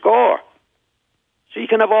he didn't score. So you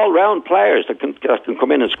can have all-round players that can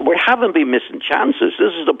come in and score. We haven't been missing chances.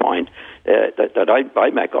 This is the point that I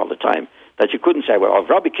make all the time, that you couldn't say, well, if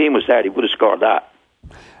Robbie Keane was there, he would have scored that.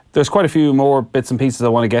 There's quite a few more bits and pieces I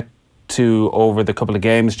want to get to over the couple of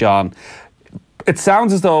games, John. It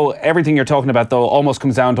sounds as though everything you're talking about, though, almost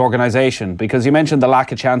comes down to organisation, because you mentioned the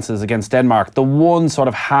lack of chances against Denmark. The one sort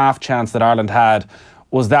of half chance that Ireland had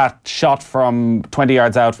was that shot from 20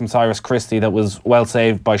 yards out from Cyrus Christie that was well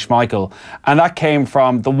saved by Schmeichel. And that came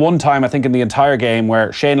from the one time, I think, in the entire game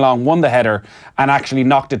where Shane Long won the header and actually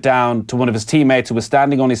knocked it down to one of his teammates who was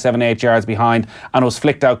standing only 7-8 yards behind and was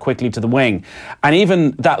flicked out quickly to the wing. And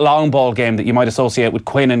even that long ball game that you might associate with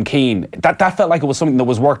Quinn and Keane, that felt like it was something that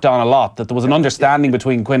was worked on a lot, that there was an understanding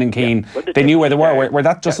between Quinn and Keane. They knew where they were, where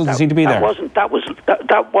that just doesn't seem to be there. That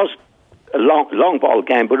was a long ball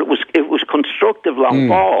game, but it was constructive long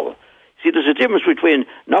ball. See, there's a difference between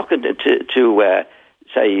knocking to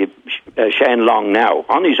Shane Long now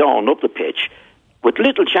on his own up the pitch with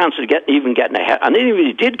little chance of getting ahead, and even if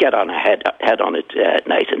he did get on head on it,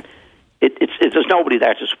 Nathan, there's nobody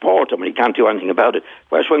there to support him, and he can't do anything about it.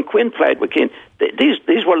 Whereas when Quinn played with Keane,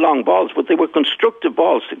 these were long balls, but they were constructive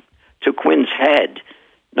balls to Quinn's head,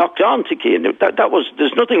 knocked on to Keane.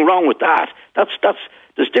 There's nothing wrong with that.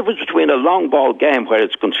 There's a difference between a long ball game where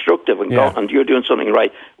it's constructive and you're doing something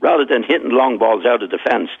right, rather than hitting long balls out of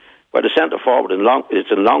defence where the centre forward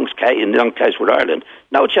it's in Long's case with Ireland,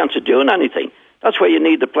 no chance of doing anything. That's where you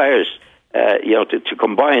need the players, to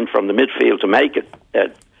combine from the midfield to make it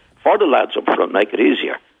for the lads up front, make it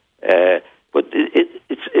easier. But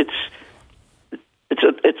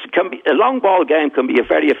a long ball game can be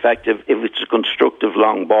very effective if it's a constructive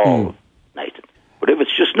long ball, Nathan. But if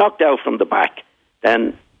it's just knocked out from the back,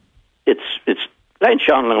 then it's Lane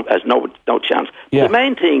Sean has no chance. The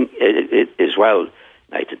main thing is, well,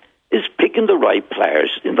 Nathan, is picking the right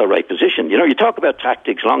players in the right position. You talk about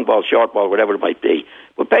tactics, long ball, short ball, whatever it might be,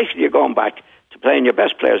 but basically you're going back to playing your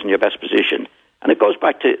best players in your best position. And it goes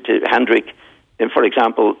back to Hendrick, for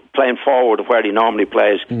example, playing forward of where he normally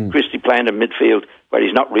plays, Christie playing in midfield where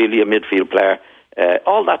he's not really a midfield player,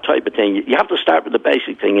 all that type of thing. You have to start with the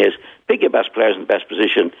basic thing is pick your best players in the best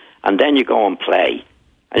position, and then you go and play.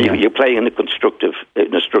 And you play in a constructive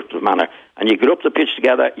manner. And you get up the pitch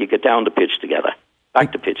together, you get down the pitch together,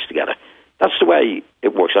 back the pitch together. That's the way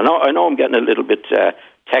it works. I know I'm getting a little bit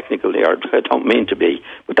technical here. I don't mean to be.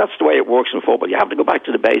 But that's the way it works in football. You have to go back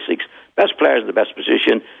to the basics. Best players in the best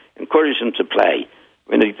position, encourage them to play.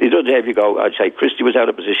 I mean, the other day, if you go, I'd say Christie was out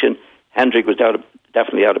of position, Hendrick was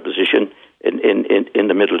definitely out of position in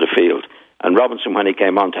the middle of the field. And Robinson, when he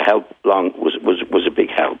came on to help Long, was a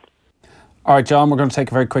big help. All right, John, we're going to take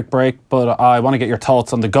a very quick break, but I want to get your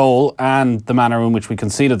thoughts on the goal and the manner in which we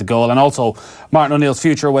conceded the goal, and also Martin O'Neill's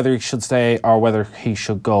future, whether he should stay or whether he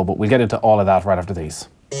should go. But we'll get into all of that right after these.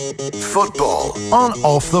 Football on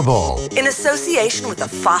Off the Ball. In association with the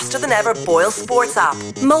faster-than-ever Boyle Sports app.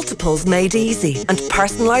 Multiples made easy and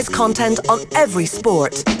personalised content on every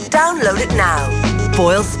sport. Download it now.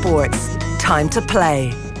 Boyle Sports. Time to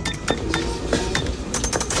play.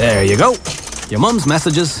 There you go. Your mum's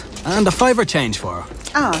messages and a £5 change for her.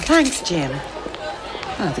 Oh, thanks, Jim.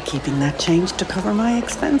 I'll be keeping that change to cover my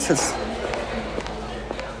expenses.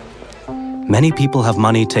 Many people have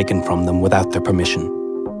money taken from them without their permission.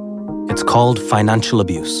 It's called financial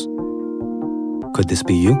abuse. Could this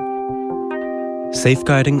be you?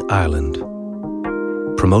 Safeguarding Ireland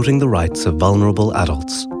promoting the rights of vulnerable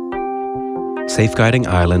adults.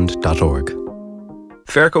 safeguardingireland.org.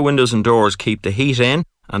 Ferco windows and doors keep the heat in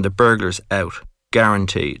and the burglars out.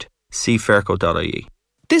 Guaranteed. See ferco.ie.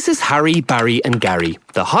 This is Harry, Barry and Gary,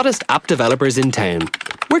 the hottest app developers in town.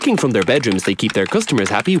 Working from their bedrooms, they keep their customers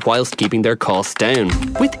happy whilst keeping their costs down.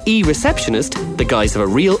 With eReceptionist, the guys have a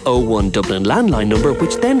real 01 Dublin landline number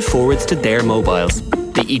which then forwards to their mobiles.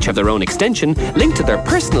 They each have their own extension linked to their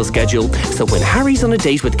personal schedule, so when Harry's on a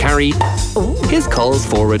date with Carrie, his calls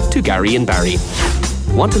forward to Gary and Barry.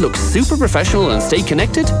 Want to look super professional and stay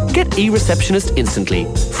connected? Get eReceptionist instantly.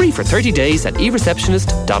 Free for 30 days at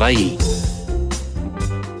eReceptionist.ie.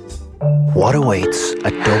 What awaits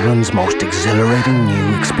at Dublin's most exhilarating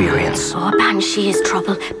new experience? Oh, Banshee is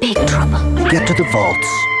trouble. Big trouble. Get to the vaults.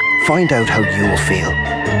 Find out how you will feel.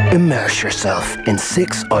 Immerse yourself in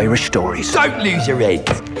 6 Irish stories. Don't lose your head.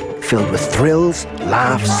 Filled with thrills,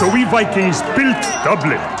 laughs. So we Vikings built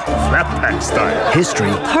Dublin, flat pack style.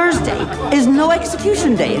 History. Thursday is no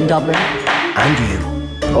execution day in Dublin. And you.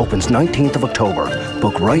 Opens 19th of October.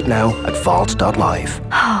 Book right now at vaults.live.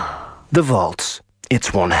 The Vaults.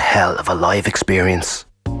 It's one hell of a live experience.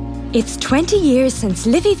 It's 20 years since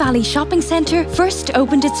Liffey Valley Shopping Centre first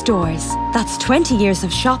opened its doors. That's 20 years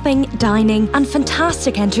of shopping, dining and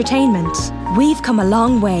fantastic entertainment. We've come a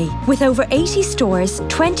long way, with over 80 stores,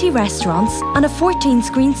 20 restaurants and a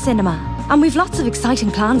 14-screen cinema. And we've lots of exciting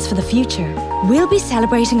plans for the future. We'll be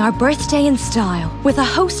celebrating our birthday in style, with a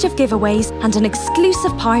host of giveaways and an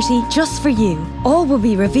exclusive party just for you. All will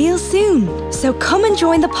be revealed soon, so come and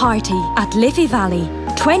join the party at Liffey Valley.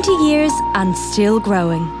 20 years and still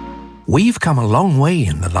growing. We've come a long way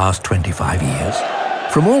in the last 25 years.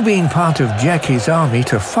 From all being part of Jackie's army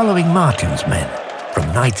to following Martin's men.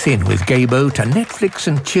 From nights in with Gabo to Netflix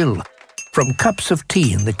and chill. From cups of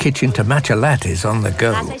tea in the kitchen to matcha lattes on the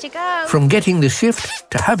go. From getting the shift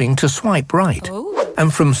to having to swipe right.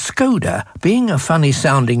 And from Skoda being a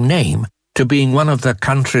funny-sounding name to being one of the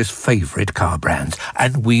country's favourite car brands.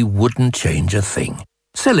 And we wouldn't change a thing.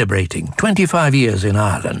 Celebrating 25 years in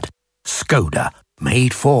Ireland. Skoda.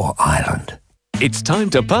 Made for Ireland. It's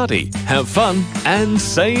time to party, have fun and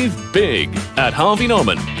save big at Harvey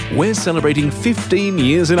Norman. We're celebrating 15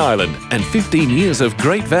 years in Ireland and 15 years of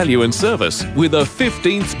great value and service with a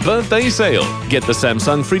 15th birthday sale. Get the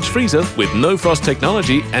Samsung fridge freezer with no frost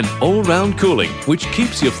technology and all-round cooling, which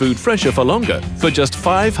keeps your food fresher for longer for just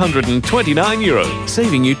 €529,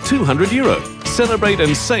 saving you €200. Celebrate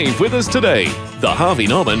and save with us today. The Harvey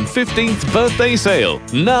Norman 15th birthday sale,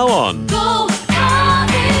 now on. Go!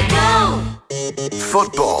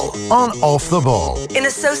 Football on Off the Ball. In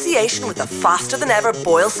association with the faster than ever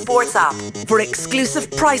Boyle Sports app for exclusive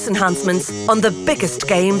price enhancements on the biggest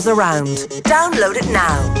games around. Download it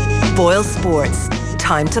now. Boyle Sports.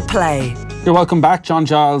 Time to play. You're welcome back. John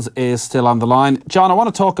Giles is still on the line. John, I want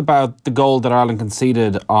to talk about the goal that Ireland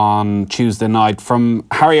conceded on Tuesday night. From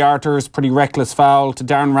Harry Arter's pretty reckless foul to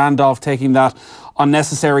Darren Randolph taking that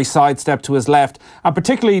unnecessary sidestep to his left, and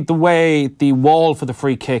particularly the way the wall for the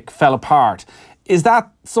free kick fell apart. Is that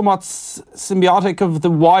somewhat symbiotic of the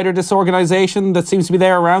wider disorganisation that seems to be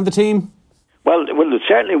there around the team? Well, it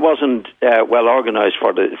certainly wasn't well organised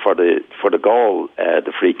for the goal,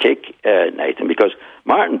 the free kick, Nathan, because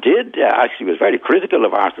Martin did actually was very critical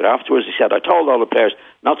of Arthur afterwards. He said, "I told all the players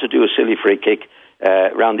not to do a silly free kick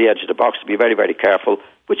around the edge of the box, to be very, very careful,"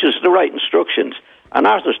 which is the right instructions. And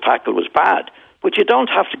Arthur's tackle was bad, but you don't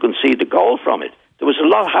have to concede the goal from it. There was a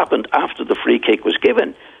lot happened after the free kick was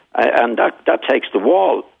given. And that takes the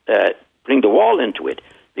wall, bring the wall into it,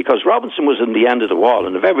 because Robinson was in the end of the wall,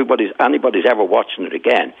 and if anybody's ever watching it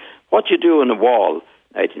again, what you do in the wall,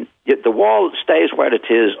 the wall stays where it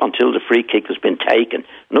is until the free kick has been taken.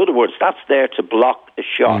 In other words, that's there to block a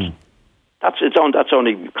shot. That's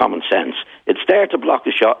only common sense. It's there to block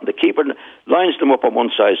a shot, and the keeper lines them up on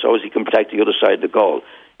one side so as he can protect the other side of the goal.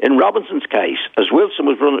 In Robinson's case, as Wilson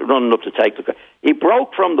was running up to take the goal, he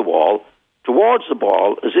broke from the wall towards the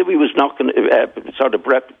ball as if he was knocking, sort of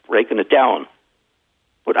breaking it down.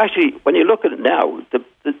 But actually, when you look at it now,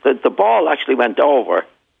 the ball actually went over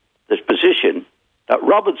this position that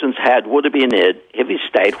Robinson's head would have been in if he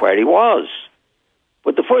stayed where he was.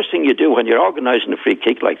 But the first thing you do when you're organising a free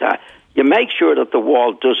kick like that, you make sure that the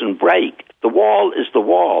wall doesn't break. The wall is the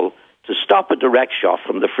wall to stop a direct shot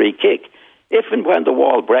from the free kick. If and when the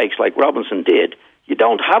wall breaks, like Robinson did, you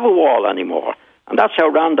don't have a wall anymore. And that's how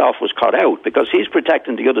Randolph was cut out, because he's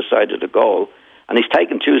protecting the other side of the goal, and he's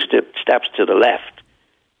taken two steps to the left.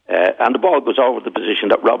 And the ball goes over the position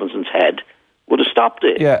that Robinson's head would have stopped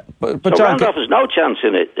it. Yeah, but so John, Randolph has no chance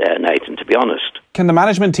in it, Nathan, to be honest. Can the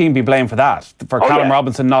management team be blamed for that? For Callum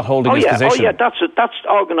Robinson not holding his position? Oh yeah, that's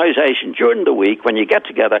organisation. During the week when you get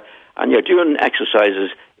together and you're doing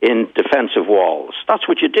exercises in defensive walls, that's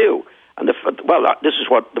what you do. And this is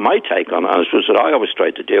what my take on it, and this was what I always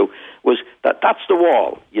tried to do, was that's the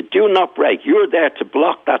wall. You do not break. You're there to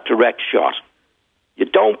block that direct shot. You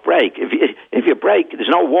don't break. If you break, there's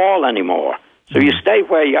no wall anymore. So you stay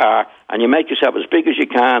where you are and you make yourself as big as you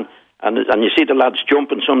can, and you see the lads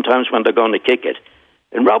jumping sometimes when they're going to kick it.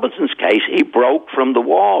 In Robinson's case, he broke from the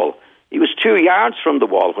wall. He was 2 yards from the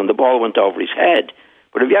wall when the ball went over his head.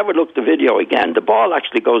 But if you ever look at the video again, the ball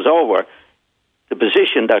actually goes over the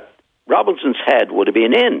position that Robinson's head would have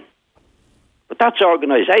been in. But that's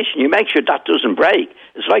organisation. You make sure that doesn't break.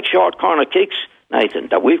 It's like short corner kicks, Nathan,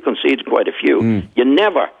 that we've conceded quite a few. You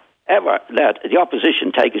never, ever let the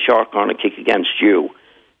opposition take a short corner kick against you.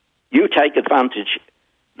 You take advantage.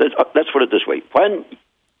 Let's put it this way.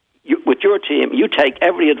 With your team, you take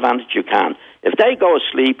every advantage you can. If they go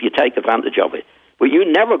asleep, you take advantage of it. But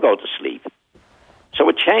you never go to sleep. So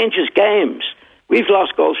it changes games. We've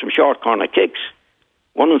lost goals from short corner kicks.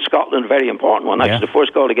 One in Scotland, a very important one. Actually, the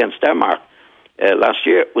first goal against Denmark last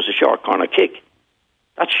year was a short corner kick.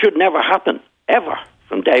 That should never happen, ever,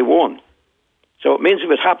 from day one. So it means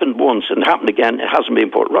if it happened once and happened again, it hasn't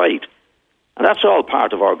been put right. And that's all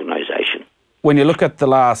part of organisation. When you look at the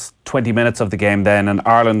last 20 minutes of the game then, and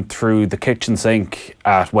Ireland threw the kitchen sink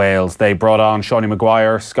at Wales, they brought on Seanie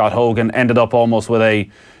Maguire, Scott Hogan, ended up almost with a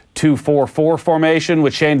 2-4-4 formation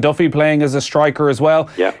with Shane Duffy playing as a striker as well.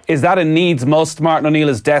 Yeah. Is that a needs must? Martin O'Neill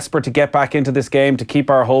is desperate to get back into this game to keep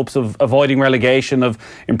our hopes of avoiding relegation, of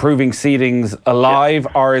improving seedings alive,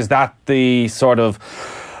 or is that the sort of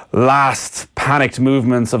last panicked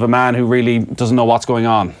movements of a man who really doesn't know what's going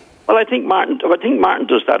on? Well, I think Martin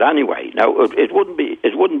does that anyway. Now, it wouldn't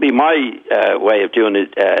be my way of doing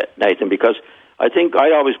it, Nathan, because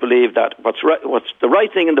I always believe that what's the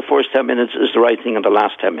right thing in the first 10 minutes is the right thing in the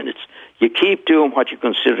last 10 minutes. You keep doing what you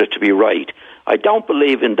consider to be right. I don't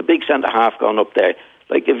believe in the big centre-half going up there.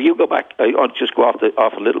 Like, if you go back, I'll just go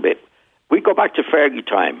off a little bit. We go back to Fergie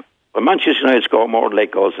time, when Manchester United score more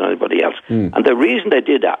late goals than anybody else. And the reason they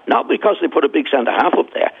did that, not because they put a big centre-half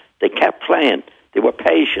up there, they kept playing. They were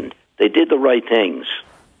patient. They did the right things.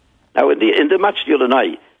 Now, in the match the other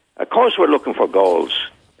night, of course we're looking for goals.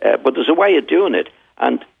 But there's a way of doing it.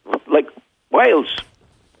 And like Wales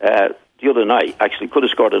the other night actually could have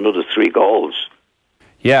scored another 3 goals.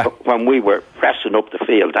 Yeah. When we were pressing up the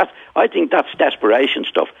field. I think that's desperation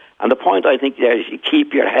stuff. And the point I think there is you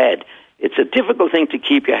keep your head. It's a difficult thing to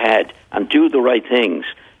keep your head and do the right things.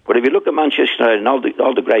 But if you look at Manchester United and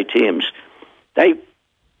all the great teams, they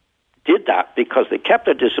did that because they kept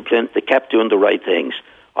their discipline, they kept doing the right things.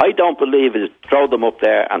 I don't believe it. Throw them up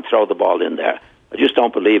there and throw the ball in there. I just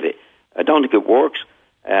don't believe it. I don't think it works,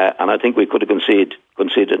 and I think we could have conceded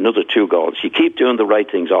another 2 goals. You keep doing the right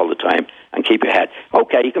things all the time and keep your head.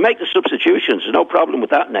 Okay, you can make the substitutions. There's no problem with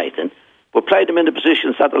that, Nathan. But play them in the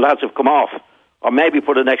positions that the lads have come off, or maybe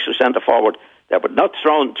put an extra centre forward there, but not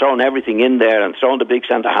throwing everything in there and throwing the big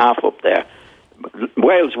centre half up there.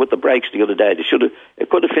 Wales with the breaks the other day, it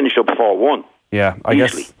could have finished up 4-1. Yeah, I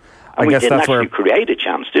easily. guess. And we didn't that's actually where create a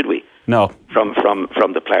chance, did we? No. From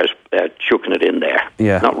the players chucking it in there.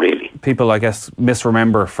 Yeah. Not really. People, I guess,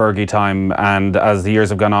 misremember Fergie time, and as the years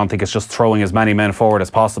have gone on, think it's just throwing as many men forward as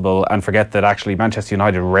possible and forget that actually Manchester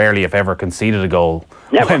United rarely, if ever, conceded a goal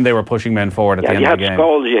when they were pushing men forward at the end of the game. You had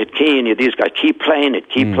Scholes, you had Keane, you had these guys. Keep playing it,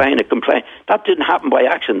 complain. That didn't happen by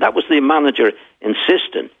accident. That was the manager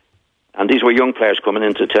insisting. And these were young players coming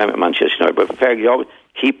into the team at Manchester United. But Fergie always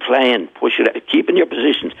keep playing, push it, keep in your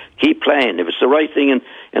positions, keep playing. If it's the right thing in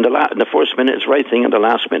the first minute, it's the right thing in the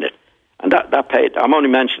last minute. And that paid. I'm only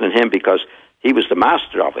mentioning him because he was the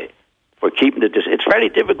master of it for keeping the. It's very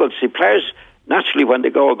difficult to see players naturally when they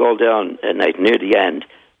go a goal down near the end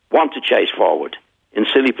want to chase forward in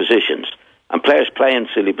silly positions. And players play in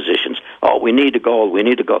silly positions. Oh, we need a goal. We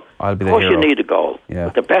need a goal. I'll be of course, the hero. you need a goal. Yeah.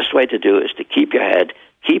 But the best way to do it is to keep your head,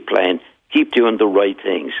 keep playing, keep doing the right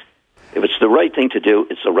things. If it's the right thing to do,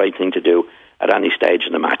 it's the right thing to do at any stage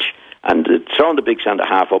in the match. And throwing the big centre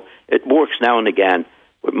half up, it works now and again,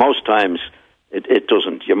 but most times it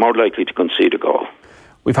doesn't. You're more likely to concede a goal.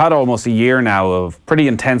 We've had almost a year now of pretty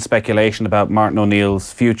intense speculation about Martin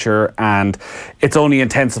O'Neill's future, and it's only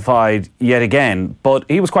intensified yet again. But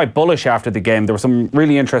he was quite bullish after the game. There were some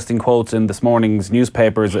really interesting quotes in this morning's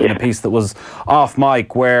newspapers in a piece that was off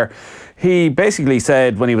mic, where he basically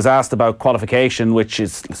said, when he was asked about qualification, which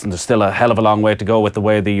is, listen, there's still a hell of a long way to go with the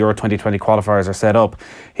way the Euro 2020 qualifiers are set up,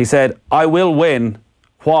 he said, "I will win.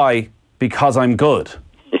 Why? Because I'm good."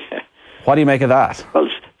 What do you make of that? Well,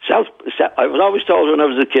 I was always told when I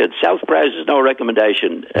was a kid, self-praise is no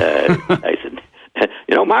recommendation, Nathan.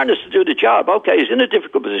 Martin has to do the job. Okay, he's in a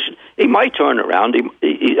difficult position. He might turn around.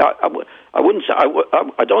 I wouldn't say.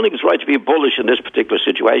 I don't think it's right to be bullish in this particular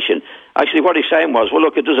situation. Actually, what he's saying was, well,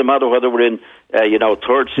 look, it doesn't matter whether we're in,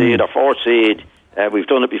 third seed or fourth seed. We've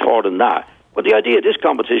done it before than that. But the idea of this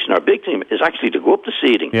competition, our big team, is actually to go up the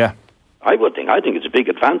seeding. Yeah, I think it's a big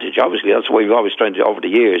advantage. Obviously, that's what we've always tried to do over the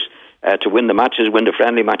years, to win the matches, win the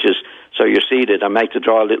friendly matches, so you're seeded and make the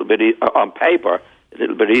draw a little bit on paper a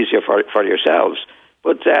little bit easier for yourselves.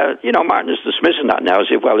 But Martin is dismissing that now as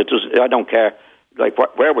if, well, it doesn't. I don't care. Like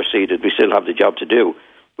where we're seated, we still have the job to do,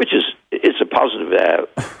 which is a positive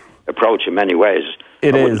approach in many ways.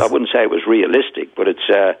 I wouldn't say it was realistic, but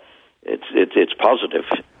it's positive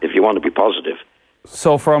if you want to be positive.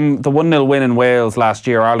 So from the 1-0 win in Wales last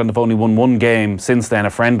year, Ireland have only won one game since then,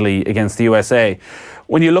 a friendly against the USA.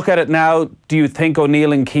 When you look at it now, do you think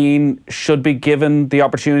O'Neill and Keane should be given the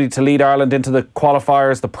opportunity to lead Ireland into the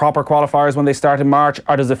qualifiers, the proper qualifiers when they start in March?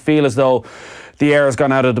 Or does it feel as though the air has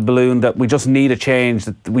gone out of the balloon, that we just need a change,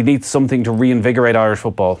 that we need something to reinvigorate Irish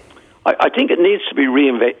football? I think it needs to be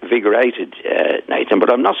reinvigorated, Nathan,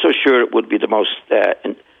 but I'm not so sure it would be the most best.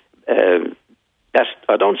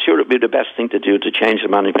 I don't sure it would be the best thing to do to change the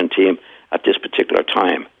management team at this particular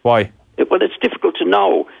time. Why? Well, it's difficult to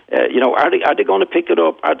know. Are they going to pick it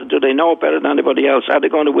up? Do they know it better than anybody else? Are they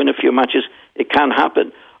going to win a few matches? It can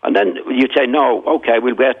happen. And then you say, no, okay,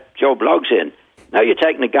 we'll get Joe Bloggs in. Now you're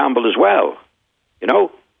taking a gamble as well.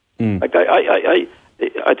 Like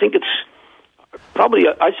I think it's probably.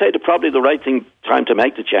 I'd say probably the right time to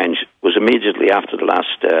make the change was immediately after the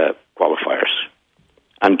last qualifiers,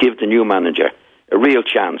 and give the new manager a real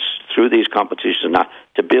chance through these competitions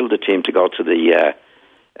to build a team to go to the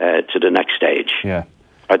next stage. Yeah,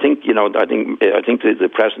 I think the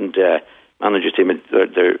present manager team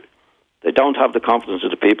they don't have the confidence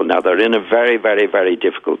of the people now. They're in a very, very, very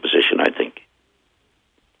difficult position, I think.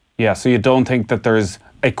 Yeah, so you don't think that there's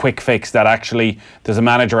a quick fix, that actually there's a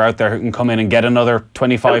manager out there who can come in and get another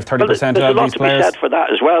 25, 30% out of these players? There's a lot to be said for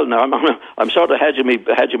that as well. Now, I'm sort of hedging me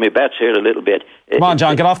bets here a little bit. Come on,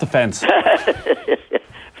 John, get off the fence.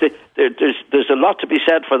 There's a lot to be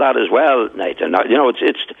said for that as well, Nathan. Now,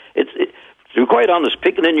 it's to be quite honest,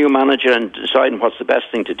 picking a new manager and deciding what's the best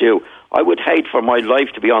thing to do, I would hate for my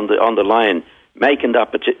life to be on the line making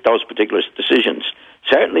those particular decisions.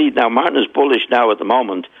 Certainly, now Martin is bullish now at the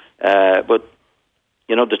moment, but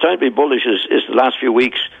the time to be bullish is the last few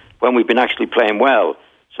weeks when we've been actually playing well.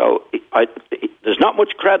 So there's not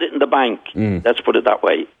much credit in the bank, let's put it that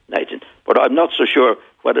way, Nathan. But I'm not so sure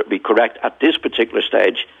whether it be correct at this particular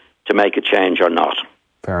stage to make a change or not.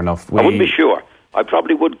 Fair enough. I wouldn't be sure. I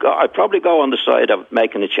probably would go. I'd probably go on the side of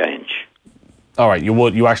making a change. All right, you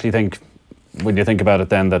would. You actually think, when you think about it,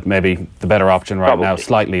 then that maybe the better option now,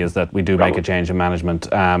 slightly, is that we do make a change in management.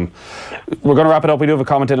 We're going to wrap it up. We do have a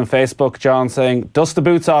comment in on Facebook, John, saying, "Dust the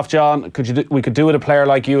boots off, John. We could do with a player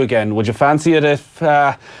like you again. Would you fancy it if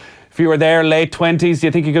you were there, late 20s? Do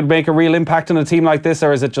you think you could make a real impact on a team like this,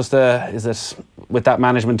 or is it just with that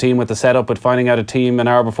management team, with the setup, with finding out a team an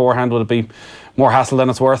hour beforehand, would it be more hassle than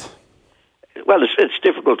it's worth?" Well, it's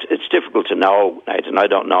difficult. It's difficult to know, Nathan. I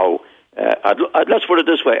don't know. Let's put it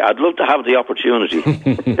this way. I'd love to have the opportunity.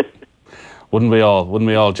 Wouldn't we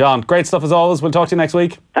all? John, great stuff as always. We'll talk to you next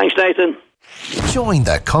week. Thanks, Nathan. Join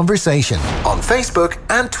the conversation on Facebook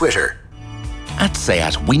and Twitter. At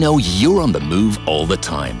SEAT, we know you're on the move all the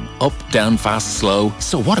time. Up, down, fast, slow.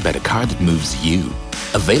 So what about a car that moves you?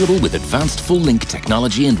 Available with advanced full-link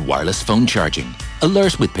technology and wireless phone charging.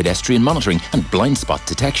 Alert with pedestrian monitoring and blind spot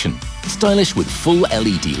detection. Stylish with full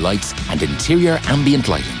LED lights and interior ambient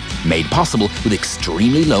lighting. Made possible with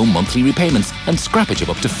extremely low monthly repayments and scrappage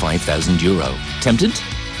of up to €5,000. Tempted?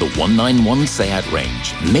 The 191 SEAT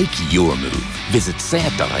range. Make your move. Visit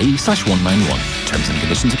seat.ie/191. Terms and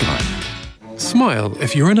conditions apply. Smile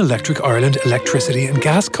if you're an Electric Ireland electricity and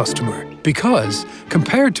gas customer, because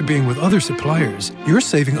compared to being with other suppliers, you're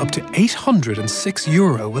saving up to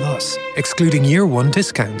 €806 with us, excluding year one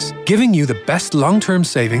discounts, giving you the best long-term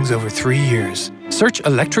savings over 3 years. Search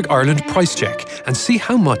Electric Ireland Price Check and see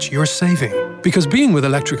how much you're saving. Because being with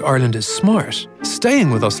Electric Ireland is smart,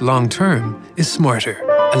 staying with us long-term is smarter.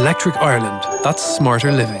 Electric Ireland, that's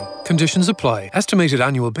smarter living. Conditions apply. Estimated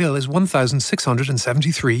annual bill is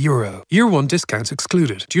 €1,673. Year 1 discounts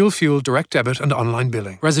excluded. Dual fuel, direct debit and online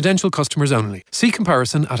billing. Residential customers only. See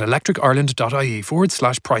comparison at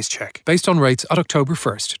electricireland.ie/price check. Based on rates at October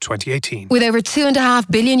 1st, 2018. With over €2.5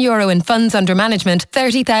 billion in funds under management,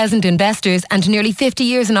 30,000 investors and nearly 50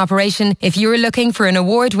 years in operation, if you're looking for an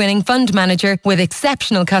award-winning fund manager with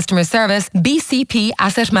exceptional customer service, BCP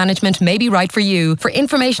Asset Management may be right for you. For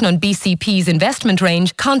information on BCP's investment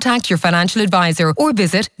range, contact your financial advisor or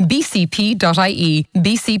visit bcp.ie.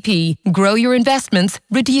 BCP. Grow your investments,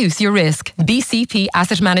 reduce your risk. BCP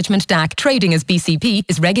Asset Management DAC. Trading as BCP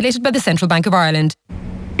is regulated by the Central Bank of Ireland.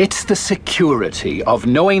 It's the security of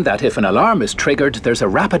knowing that if an alarm is triggered, there's a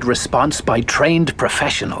rapid response by trained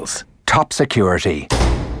professionals. Top security.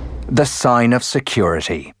 The sign of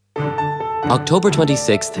security. October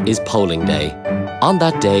 26th is polling day. On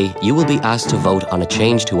that day, you will be asked to vote on a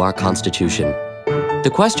change to our constitution. The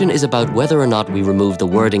question is about whether or not we remove the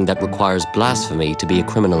wording that requires blasphemy to be a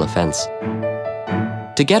criminal offence.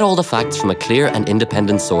 To get all the facts from a clear and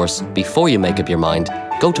independent source before you make up your mind,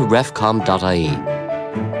 go to refcom.ie.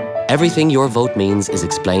 Everything your vote means is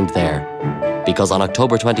explained there. Because on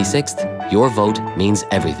October 26th, your vote means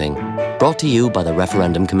everything. Brought to you by the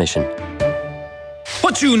Referendum Commission.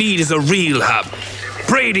 What you need is a real hab.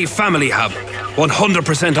 Brady Family Hab.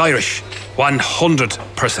 100% Irish.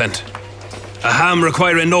 100%. A ham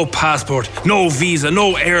requiring no passport, no visa,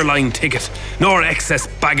 no airline ticket, nor excess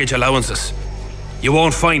baggage allowances. You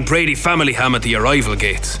won't find Brady Family Ham at the arrival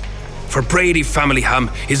gates. For Brady Family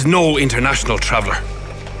Ham is no international traveller.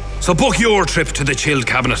 So book your trip to the chilled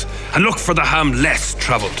cabinet and look for the ham less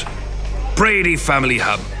travelled. Brady Family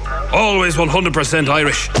Ham. Always 100%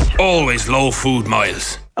 Irish, always low food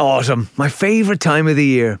miles. Autumn, my favourite time of the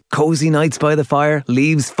year. Cosy nights by the fire,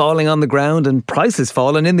 leaves falling on the ground and prices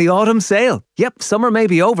falling in the autumn sale. Yep, summer may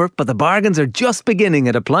be over, but the bargains are just beginning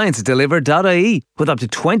at appliancesdelivered.ie with up to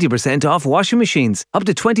 20% off washing machines, up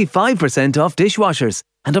to 25% off dishwashers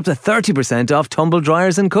and up to 30% off tumble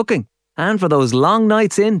dryers and cooking. And for those long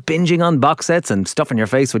nights in, binging on box sets and stuffing your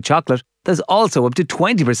face with chocolate, there's also up to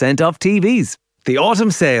 20% off TVs. The autumn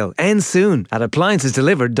sale ends soon at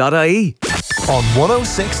appliancesdelivered.ie. On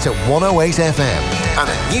 106 to 108 FM and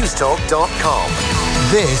at newstalk.com.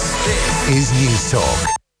 This is News Talk.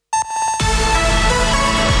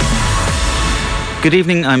 Good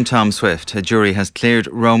evening, I'm Tom Swift. A jury has cleared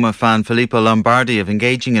Roma fan Filippo Lombardi of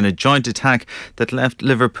engaging in a joint attack that left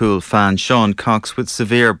Liverpool fan Sean Cox with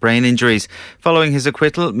severe brain injuries. Following his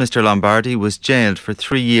acquittal, Mr Lombardi was jailed for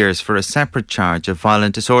 3 years for a separate charge of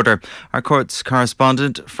violent disorder. Our court's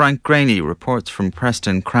correspondent Frank Graney reports from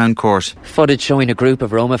Preston Crown Court. Footage showing a group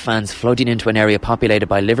of Roma fans flooding into an area populated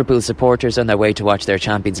by Liverpool supporters on their way to watch their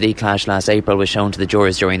Champions League clash last April was shown to the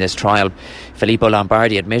jurors during this trial. Filippo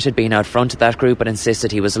Lombardi admitted being out front of that group and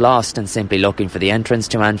insisted he was lost and simply looking for the entrance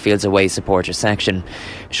to Anfield's away supporter section.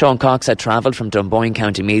 Sean Cox had travelled from Dunboyne,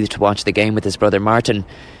 County Meath to watch the game with his brother Martin.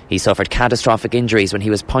 He suffered catastrophic injuries when he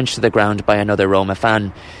was punched to the ground by another Roma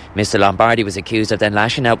fan. Mr Lombardi was accused of then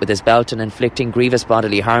lashing out with his belt and inflicting grievous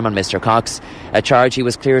bodily harm on Mr Cox, a charge he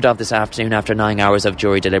was cleared of this afternoon after 9 hours of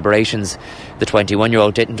jury deliberations. The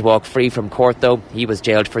 21-year-old didn't walk free from court though. He was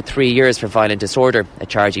jailed for 3 years for violent disorder, a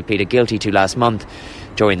charge he pleaded guilty to last month.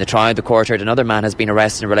 During the trial, the court heard another man has been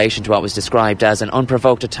arrested in relation to what was described as an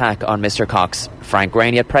unprovoked attack on Mr Cox. Frank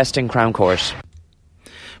Graney at Preston Crown Court.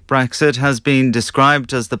 Brexit has been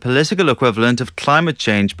described as the political equivalent of climate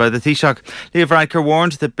change by the Taoiseach. Leo Varadkar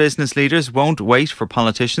warned that business leaders won't wait for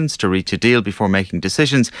politicians to reach a deal before making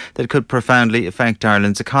decisions that could profoundly affect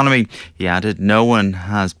Ireland's economy. He added no one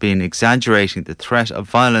has been exaggerating the threat of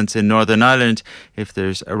violence in Northern Ireland if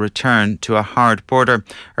there's a return to a hard border.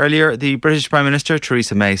 Earlier, the British Prime Minister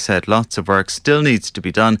Theresa May said lots of work still needs to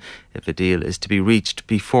be done if a deal is to be reached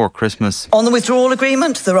before Christmas. On the withdrawal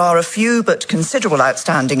agreement, there are a few but considerable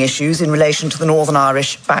outstanding issues in relation to the Northern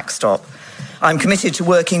Irish backstop. I'm committed to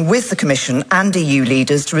working with the Commission and EU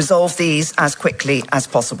leaders to resolve these as quickly as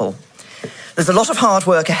possible. There's a lot of hard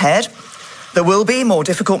work ahead. There will be more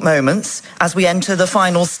difficult moments as we enter the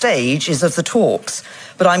final stages of the talks,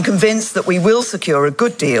 but I'm convinced that we will secure a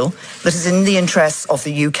good deal that is in the interests of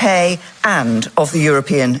the UK and of the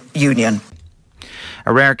European Union.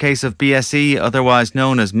 A rare case of BSE, otherwise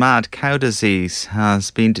known as mad cow disease, has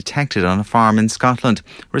been detected on a farm in Scotland.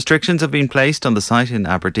 Restrictions have been placed on the site in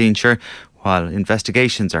Aberdeenshire, while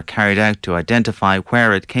investigations are carried out to identify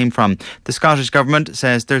where it came from. The Scottish Government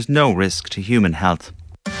says there's no risk to human health.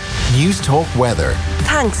 News Talk Weather.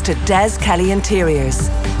 Thanks to Des Kelly Interiors.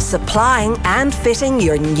 Supplying and fitting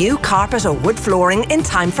your new carpet or wood flooring in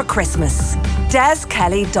time for Christmas.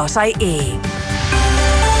 DesKelly.ie.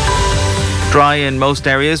 Dry in most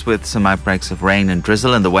areas with some outbreaks of rain and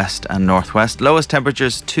drizzle in the west and northwest. Lowest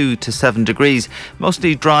temperatures 2 to 7 degrees.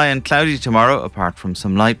 Mostly dry and cloudy tomorrow, apart from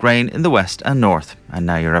some light rain in the west and north. And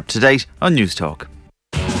now you're up to date on News Talk.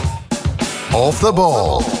 Off the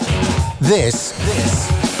ball. This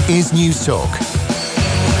is News Talk.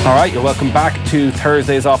 All right, you're welcome back to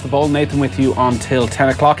Thursdays Off the Ball. Nathan with you until 10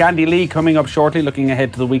 o'clock. Andy Lee coming up shortly, looking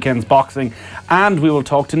ahead to the weekend's boxing. And we will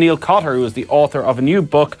talk to Neil Cotter, who is the author of a new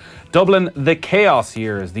book, Dublin, the Chaos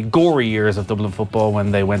Years, the gory years of Dublin football when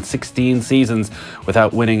they went 16 seasons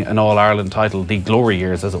without winning an All-Ireland title, the glory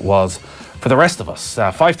years as it was for the rest of us.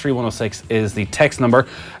 53106 is the text number.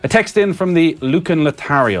 A text in from the Lucan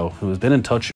Lothario, who has been in touch